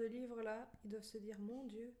collectionneurs de livres, là, ils doivent se dire, mon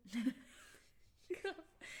Dieu.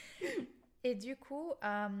 Et du coup,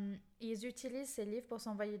 ils utilisent ces livres pour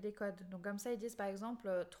s'envoyer des codes. Donc comme ça, ils disent par exemple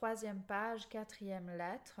 3e page, 4e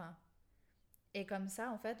lettre. Et comme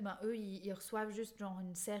ça, en fait, eux, ils reçoivent juste genre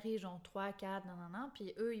une série, genre 3, 4, nanana.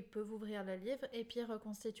 Puis eux, ils peuvent ouvrir le livre et puis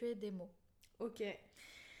reconstituer des mots. Ok.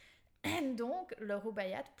 Donc, le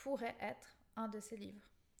Rubaiyat pourrait être un de ces livres.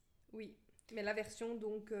 Oui, mais la version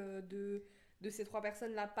donc de ces 3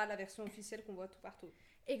 personnes-là, pas la version officielle qu'on voit tout partout.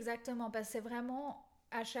 Exactement, parce que c'est vraiment...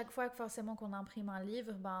 À chaque fois que forcément qu'on imprime un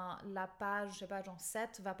livre, la page, je sais pas, genre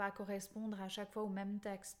 7 va pas correspondre à chaque fois au même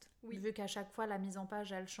texte. Oui. Vu qu'à chaque fois, la mise en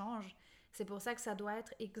page, elle change. C'est pour ça que ça doit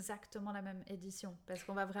être exactement la même édition. Parce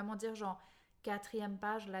qu'on va vraiment dire genre 4e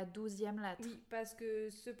page, la 12e lettre. Oui, parce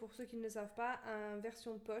que pour ceux qui ne le savent pas, un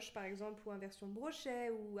version de poche, par exemple, ou un version brochet,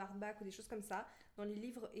 ou hardback, ou des choses comme ça, dans les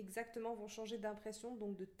livres, exactement, vont changer d'impression,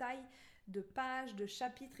 donc de taille, de page, de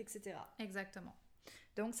chapitre, etc. Exactement.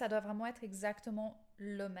 Donc, ça doit vraiment être exactement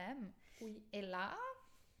le même. Oui. Et là...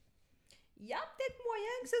 il y a peut-être moyen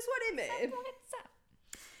que ce soit les mêmes. Ça pourrait être ça.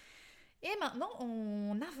 Et maintenant,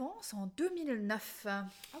 on avance en 2009. Ah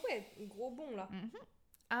ouais, gros bond là.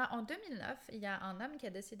 En 2009, il y a un homme qui a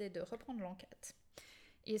décidé de reprendre l'enquête.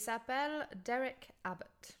 Il s'appelle Derek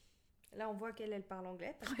Abbott. Là, on voit qu'elle parle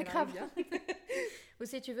anglais. Parce Ouais, qu'elle arrive grave. bien. Ou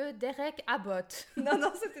si tu veux, Derek Abbott.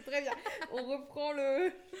 Non, c'était très bien. On reprend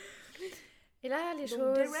le... Et là, les Donc,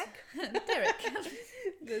 choses... Derek. Derek.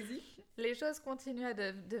 Vas-y. Les choses continuent à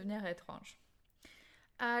devenir étranges.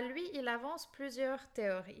 Lui, il avance plusieurs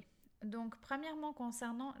théories. Donc, premièrement,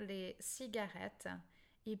 concernant les cigarettes,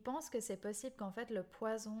 il pense que c'est possible qu'en fait, le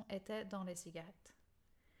poison était dans les cigarettes.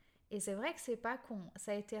 Et c'est vrai que c'est pas con.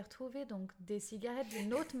 Ça a été retrouvé, donc, des cigarettes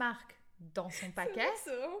d'une autre marque dans son paquet.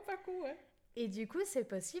 C'est vraiment pas con, ouais. Et du coup, c'est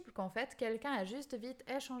possible qu'en fait, quelqu'un a juste vite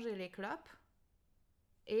échangé les clopes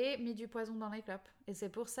et mis du poison dans les clopes. Et c'est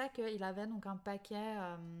pour ça qu'il avait donc un paquet,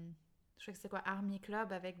 je sais que c'est quoi, Army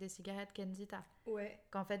Club avec des cigarettes Kenzita. Ouais.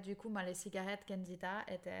 Qu'en fait, du coup, moi, les cigarettes Kenzita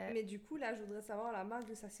étaient... Mais du coup, là, je voudrais savoir la marque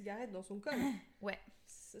de sa cigarette dans son col. Ouais.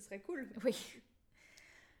 Ce serait cool. Oui.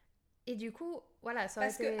 Et du coup, voilà, ça aurait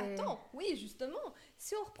Parce été... que, attends, oui, justement,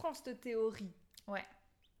 si on reprend cette théorie, Ouais.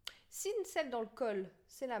 si celle dans le col,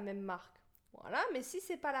 c'est la même marque, voilà, mais si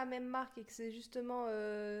c'est pas la même marque et que c'est justement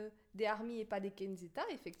des Army et pas des Kenzita,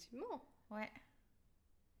 effectivement. Ouais.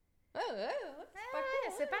 Ouais,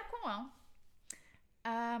 C'est pas con,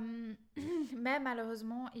 hein. Mais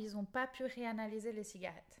malheureusement, ils ont pas pu réanalyser les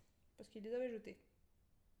cigarettes. Parce qu'ils les avaient jetées.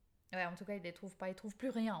 Ouais, en tout cas, ils les trouvent pas. Ils trouvent plus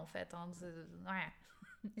rien, en fait. Hein.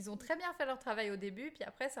 Ouais. Ils ont très bien fait leur travail au début, puis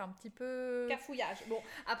après, c'est un petit peu... Cafouillage. Bon,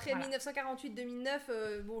 après Voilà.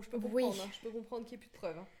 1948-2009, bon, je peux comprendre. Oui. Hein, je peux comprendre qu'il n'y ait plus de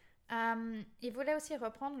preuves. Hein. Il voulait aussi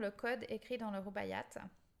reprendre le code écrit dans le Rubaiyat,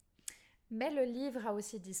 mais le livre a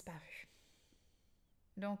aussi disparu.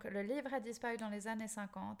 Donc, le livre a disparu dans les années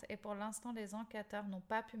 50 et pour l'instant, les enquêteurs n'ont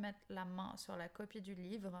pas pu mettre la main sur la copie du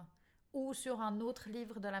livre ou sur un autre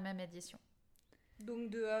livre de la même édition.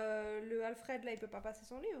 Donc, le Alfred, là, il peut pas passer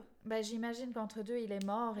son livre? Bah, j'imagine qu'entre deux, il est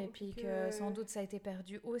mort et puis que sans doute ça a été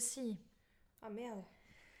perdu aussi. Ah merde.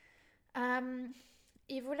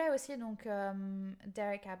 Il voulait aussi, donc,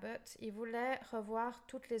 Derek Abbott, il voulait revoir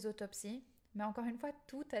toutes les autopsies, mais encore une fois,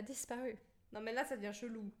 tout a disparu. Non, mais là, ça devient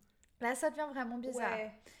chelou. Là, ça devient vraiment bizarre.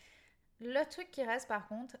 Ouais. Le truc qui reste, par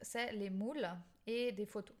contre, c'est les moules et des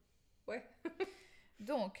photos. Ouais.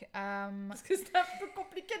 Donc, Parce que c'est un peu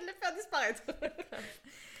compliqué de les faire disparaître.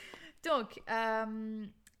 donc,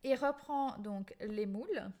 il reprend donc les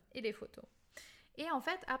moules et les photos. Et en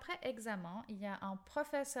fait, après examen, il y a un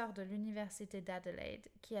professeur de l'université d'Adelaide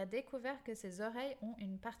qui a découvert que ses oreilles ont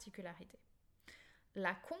une particularité.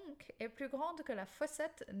 La conque est plus grande que la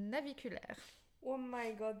fossette naviculaire. Oh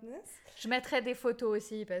my godness. Je mettrai des photos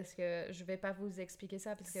aussi parce que je vais pas vous expliquer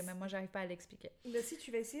ça parce que même moi j'arrive pas à l'expliquer. Là, si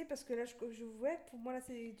tu vas essayer parce que là, ouais, pour moi, là,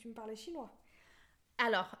 tu me parlais chinois.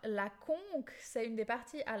 Alors, la conque, c'est une des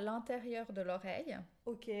parties à l'intérieur de l'oreille.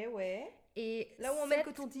 Ok, ouais. Et là où on met le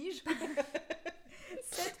coton-tige.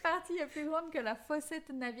 Cette partie est plus grande que la fossette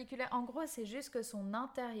naviculaire. En gros, c'est juste que son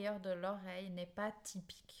intérieur de l'oreille n'est pas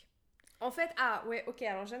typique. En fait, ouais, ok,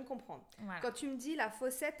 alors je viens de comprendre. Voilà. Quand tu me dis la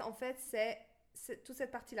fossette, en fait, c'est toute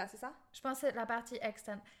cette partie-là, c'est ça? Je pense que c'est la partie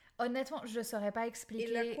externe. Honnêtement, je ne saurais pas expliquer.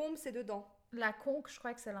 Et la combe, c'est dedans? La conque, je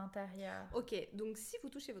crois que c'est l'intérieur. Ok, donc si vous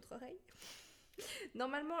touchez votre oreille,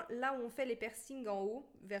 normalement, là où on fait les piercings en haut,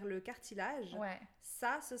 vers le cartilage, ouais.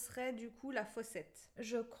 Ça, ce serait du coup la fossette.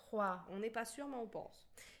 Je crois. On n'est pas sûr, mais on pense.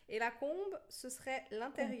 Et la combe, ce serait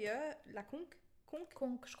l'intérieur, la conque.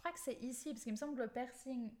 Conque, je crois que c'est ici, parce qu'il me semble que le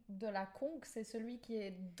piercing de la conque, c'est celui qui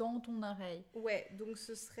est dans ton oreille. Ouais, donc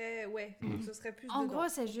ce serait, plus en dedans. gros,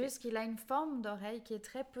 c'est juste qu'il a une forme d'oreille qui est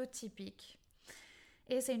très peu typique.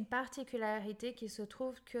 Et c'est une particularité qui se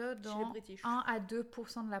trouve que dans 1 à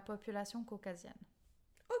 2% de la population caucasienne.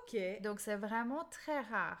 Ok. Donc c'est vraiment très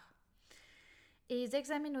rare. Et ils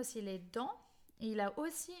examinent aussi les dents. Il a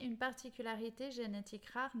aussi une particularité génétique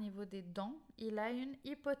rare au niveau des dents. Il a une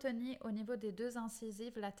hypotonie au niveau des 2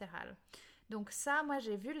 incisives latérales. Donc ça, moi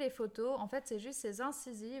j'ai vu les photos. En fait, c'est juste ces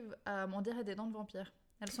incisives, on dirait des dents de vampire.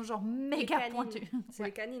 Elles sont genre méga pointues. C'est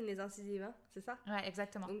les canines, les incisives, hein, c'est ça? Ouais,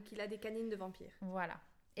 exactement. Donc il a des canines de vampire. Voilà.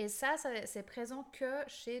 Et ça c'est présent que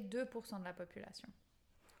chez 2% de la population.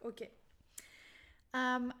 Ok.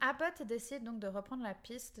 Abbott décide donc de reprendre la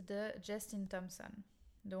piste de Justin Thompson.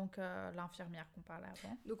 donc l'infirmière qu'on parlait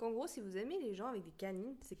avant. Donc en gros, si vous aimez les gens avec des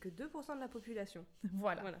canines, c'est que 2% de la population.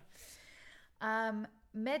 Voilà.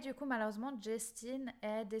 Mais du coup, malheureusement, Justine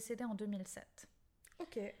est décédée en 2007.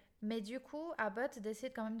 Ok. Mais du coup, Abbott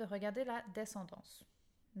décide quand même de regarder la descendance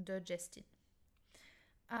de Justine.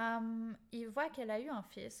 Il voit qu'elle a eu un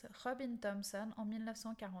fils, Robin Thompson, en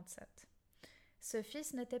 1947. Ce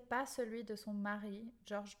fils n'était pas celui de son mari,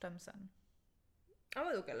 George Thompson. Ah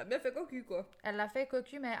ouais, donc elle l'a bien fait cocu, quoi. Elle l'a fait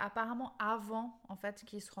cocu, mais apparemment avant, en fait,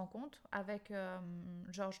 qu'ils se rencontrent avec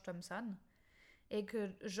George Thompson. Et que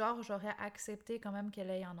George aurait accepté quand même qu'elle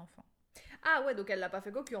ait un enfant. Ah ouais, donc elle l'a pas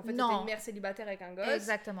fait cocu. En fait, c'était une mère célibataire avec un gosse.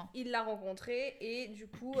 Exactement. Il l'a rencontré et du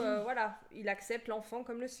coup, voilà, il accepte l'enfant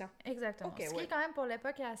comme le sien. Exactement. Ce qui, quand même, pour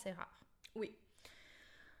l'époque, est assez rare. Oui.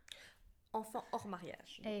 Enfant hors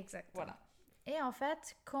mariage. Exactement. Voilà. Et en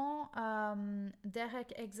fait, quand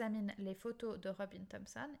Derek examine les photos de Robin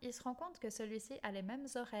Thompson, il se rend compte que celui-ci a les mêmes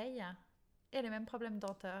oreilles et les mêmes problèmes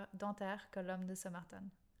dentaires que l'homme de Somerton.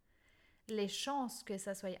 Les chances que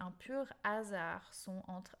ça soit un pur hasard sont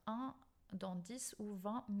entre 1 dans 10 ou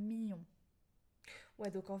 20 millions.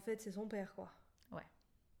 Ouais, donc en fait, c'est son père, quoi. Ouais.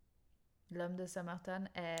 L'homme de Somerton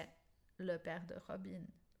est le père de Robin.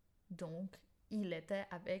 Donc, il était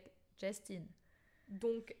avec Justine.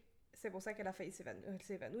 Donc, c'est pour ça qu'elle a failli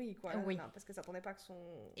s'évanouir, quoi. Oui. Là, parce que ça attendait pas que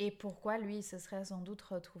son... Et pourquoi lui se serait sans doute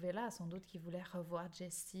retrouvé là? Sans doute qu'il voulait revoir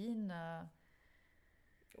Justine.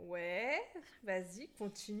 Ouais, vas-y,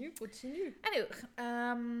 continue.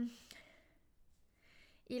 Alors,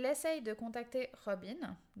 il essaye de contacter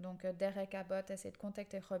Robin. Donc, Derek Abbott essaie de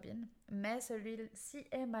contacter Robin. Mais celui-ci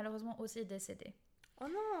est malheureusement aussi décédé. Oh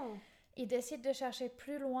non! Il décide de chercher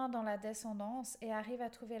plus loin dans la descendance et arrive à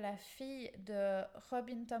trouver la fille de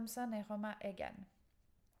Robin Thompson et Roma Egan.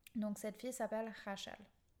 Donc, cette fille s'appelle Rachel.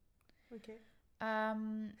 Ok.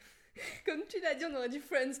 Comme tu l'as dit, on aurait dit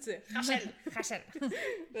Friends, tu sais. Rachel.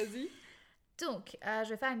 Vas-y. Donc, je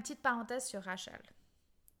vais faire une petite parenthèse sur Rachel.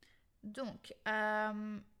 Donc,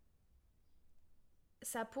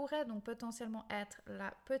 ça pourrait donc potentiellement être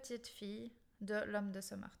la petite fille de l'homme de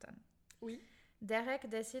Somerton. Oui. Derek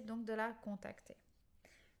décide donc de la contacter.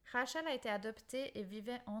 Rachel a été adoptée et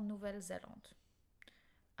vivait en Nouvelle-Zélande.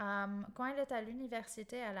 Quand elle est à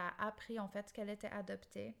l'université, elle a appris en fait qu'elle était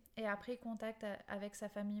adoptée et a pris contact avec sa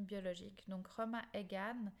famille biologique, donc Roma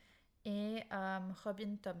Egan et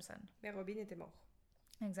Robin Thompson. Mais Robin était mort.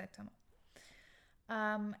 Exactement.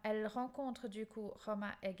 Elle rencontre du coup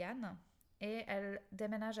Roma Egan et elle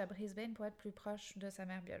déménage à Brisbane pour être plus proche de sa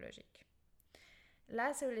mère biologique.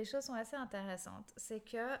 Là, c'est où les choses sont assez intéressantes. C'est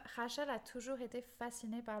que Rachel a toujours été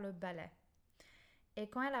fascinée par le ballet. Et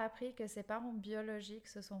quand elle a appris que ses parents biologiques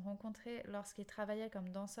se sont rencontrés lorsqu'ils travaillaient comme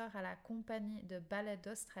danseurs à la compagnie de ballet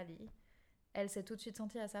d'Australie, elle s'est tout de suite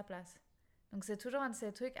sentie à sa place. Donc c'est toujours un de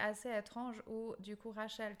ces trucs assez étranges où du coup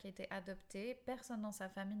Rachel qui était adoptée, personne dans sa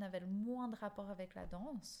famille n'avait le moindre rapport avec la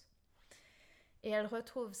danse. Et elle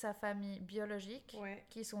retrouve sa famille biologique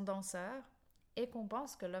qui sont danseurs et qu'on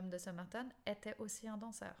pense que l'homme de Somerton était aussi un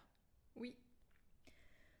danseur. Oui.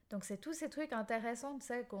 Donc, c'est tous ces trucs intéressants, tu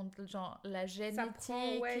sais, genre la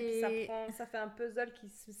génétique. Ça fait un puzzle qui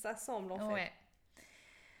s'assemble, en fait. Ouais.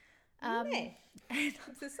 Mais,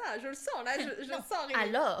 c'est ça, je le sens, là, je le sens arriver.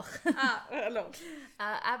 Alors,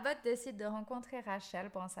 Abbott décide de rencontrer Rachel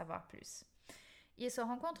pour en savoir plus. Ils se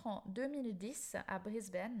rencontrent en 2010 à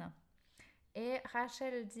Brisbane. Et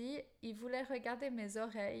Rachel dit, il voulait regarder mes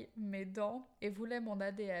oreilles, mes dents et voulait mon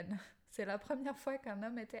ADN. C'est la première fois qu'un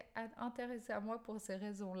homme était intéressé à moi pour ces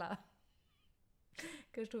raisons-là.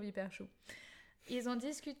 Que je trouve hyper chou. Ils ont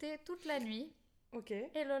discuté toute la nuit. Ok.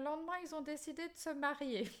 Et le lendemain, ils ont décidé de se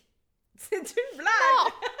marier. C'est une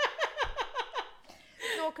blague!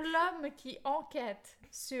 Donc l'homme qui enquête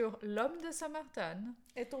sur l'homme de Somerton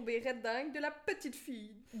est tombé red dingue de la petite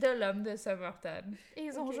fille de l'homme de Somerton. Et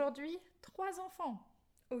ils ont aujourd'hui 3 enfants.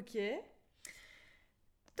 Ok.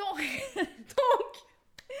 Donc...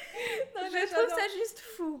 Non, je trouve ça juste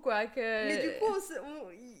fou, quoi. Mais du coup,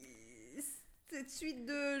 cette suite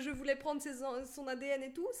de je voulais prendre son ADN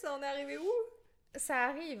et tout, ça en est arrivé où? Ça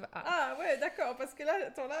arrive. Ah ouais, d'accord, parce que là,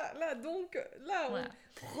 attends,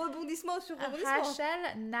 rebondissement sur rebondissement.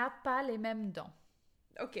 Rachel n'a pas les mêmes dents.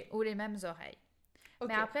 Ok. Ou les mêmes oreilles. Okay.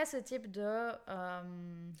 Mais après, ce type de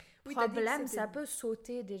problème, ça peut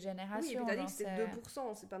sauter des générations. Oui, mais t'as dit que c'était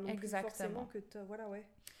 2%, c'est pas non plus forcément que voilà, ouais.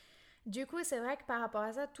 Du coup, c'est vrai que par rapport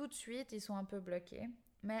à ça, tout de suite, ils sont un peu bloqués.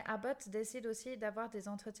 Mais Abbott décide aussi d'avoir des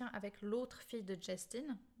entretiens avec l'autre fille de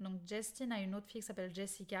Justine. Donc, Justine a une autre fille qui s'appelle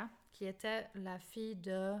Jessica, qui était la fille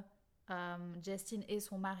de Justine et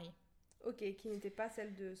son mari. Ok, qui n'était pas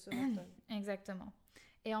celle de Somerton. Exactement.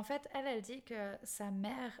 Et en fait, elle dit que sa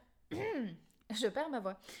mère... Je perds ma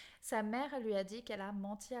voix. Sa mère lui a dit qu'elle a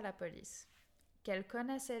menti à la police, qu'elle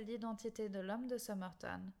connaissait l'identité de l'homme de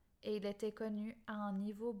Somerton et il était connu à un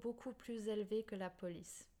niveau beaucoup plus élevé que la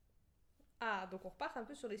police. Ah, donc on repart un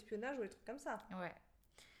peu sur l'espionnage ou les trucs comme ça. Ouais.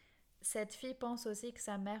 Cette fille pense aussi que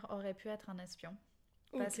sa mère aurait pu être un espion.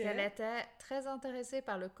 Parce qu'elle était très intéressée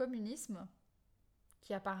par le communisme,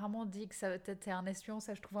 qui apparemment dit que ça était un espion,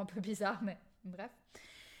 ça je trouve un peu bizarre, mais bref.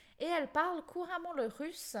 Et elle parle couramment le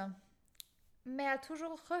russe, mais a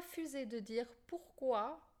toujours refusé de dire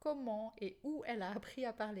pourquoi, comment et où elle a appris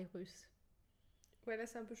à parler russe. Ouais, là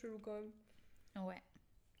c'est un peu chelou quand même. Ouais.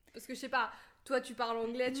 Parce que je sais pas, toi tu parles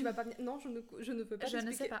anglais, tu vas pas venir... Non, je ne peux pas Je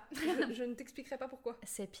ne sais pas. je ne t'expliquerai pas pourquoi.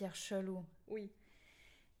 C'est pire chelou. Oui.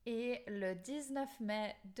 Et le 19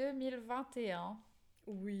 mai 2021,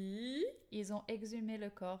 oui, ils ont exhumé le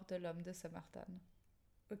corps de l'homme de Somerton.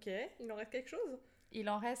 Ok, il en reste quelque chose? Il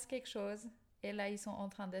en reste quelque chose. Et là, ils sont en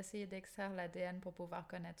train d'essayer d'extraire l'ADN pour pouvoir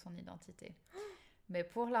connaître son identité. Mais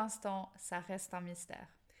pour l'instant, ça reste un mystère.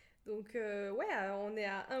 Donc, ouais, on est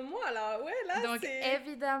à 1 mois là. Ouais, là, donc,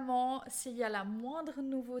 évidemment, s'il y a la moindre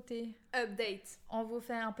nouveauté... Update. On vous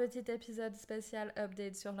fait un petit épisode spécial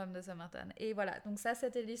update sur l'homme de Somerton. Et voilà, donc ça,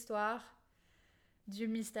 c'était l'histoire du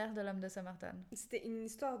mystère de l'homme de Somerton. C'était une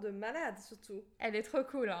histoire de malade, surtout. Elle est trop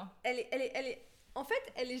cool, hein. Elle est... En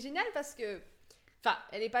fait, elle est géniale parce que... Enfin,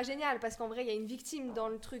 elle est pas géniale parce qu'en vrai, il y a une victime dans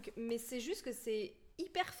le truc. Mais c'est juste que c'est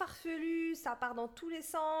hyper farfelu, ça part dans tous les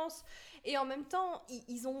sens. Et en même temps,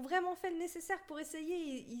 ils ont vraiment fait le nécessaire pour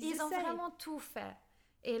essayer. Ils ont vraiment tout fait.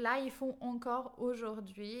 Et là, ils font encore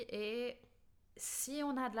aujourd'hui. Et si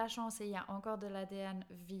on a de la chance et il y a encore de l'ADN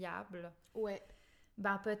viable, ouais.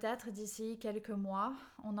 Ben peut-être d'ici quelques mois,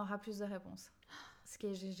 on aura plus de réponses. Ce qui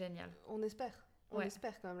est génial. On espère. On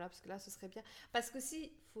espère quand même là, parce que là, ce serait bien. Parce que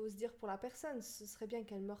si, faut se dire pour la personne, ce serait bien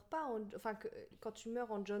qu'elle meure pas. Enfin, quand tu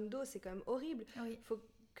meurs en John Doe, c'est quand même horrible. Oui. Faut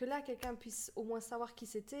que là, quelqu'un puisse au moins savoir qui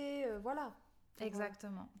c'était. Voilà.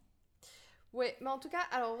 Exactement. Ouais, mais en tout cas,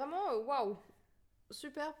 alors vraiment, waouh.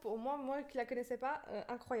 Super pour moi qui la connaissais pas,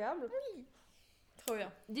 incroyable. Oui. Trop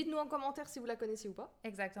bien. Dites-nous en commentaire si vous la connaissez ou pas.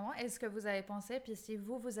 Exactement. Est-ce que vous avez pensé, puis si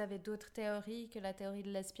vous avez d'autres théories que la théorie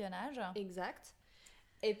de l'espionnage. Exact.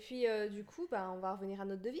 Et puis, du coup, on va revenir à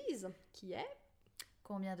notre devise, qui est...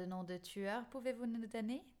 Combien de noms de tueurs pouvez-vous nous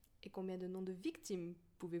donner? Et combien de noms de victimes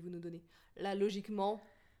pouvez-vous nous donner? Là, logiquement,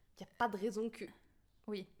 il n'y a pas de raison que...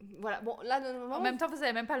 Oui. Voilà, bon, là, normalement... En même temps, vous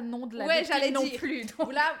n'avez même pas le nom de la victime j'allais non dire. Plus.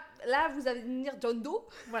 Donc... Là, vous allez venir John Doe.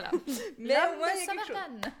 Voilà. Mais là, au moins, il y a quelque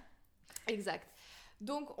chose. Exact.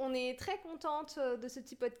 Donc, on est très contente de ce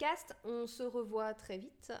petit podcast. On se revoit très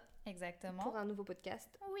vite. Exactement. Pour un nouveau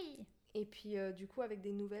podcast. Oui. Et puis, du coup, avec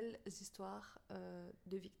des nouvelles histoires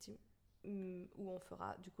de victimes où on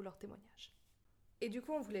fera, du coup, leur témoignage. Et du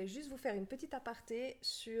coup, on voulait juste vous faire une petite aparté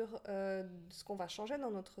sur ce qu'on va changer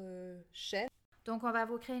dans notre chaîne. Donc, on va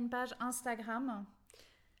vous créer une page Instagram.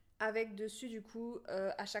 Avec dessus, du coup,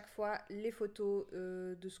 à chaque fois, les photos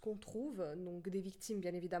de ce qu'on trouve, donc des victimes,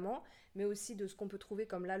 bien évidemment, mais aussi de ce qu'on peut trouver,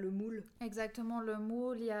 comme là, le moule. Exactement, le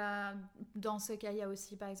moule. Il y a, dans ce cas, il y a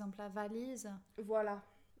aussi, par exemple, la valise. Voilà.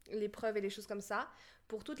 Les preuves et les choses comme ça.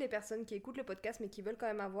 Pour toutes les personnes qui écoutent le podcast mais qui veulent quand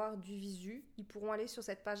même avoir du visu, ils pourront aller sur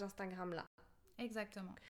cette page Instagram là.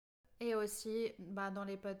 Exactement. Et aussi, dans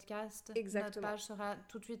les podcasts, notre page sera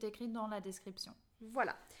tout de suite écrite dans la description.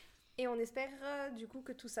 Voilà. Et on espère du coup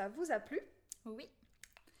que tout ça vous a plu. Oui.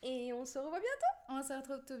 Et on se revoit bientôt. On se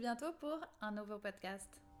retrouve tout bientôt pour un nouveau podcast.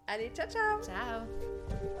 Allez, ciao ciao.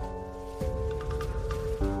 Ciao.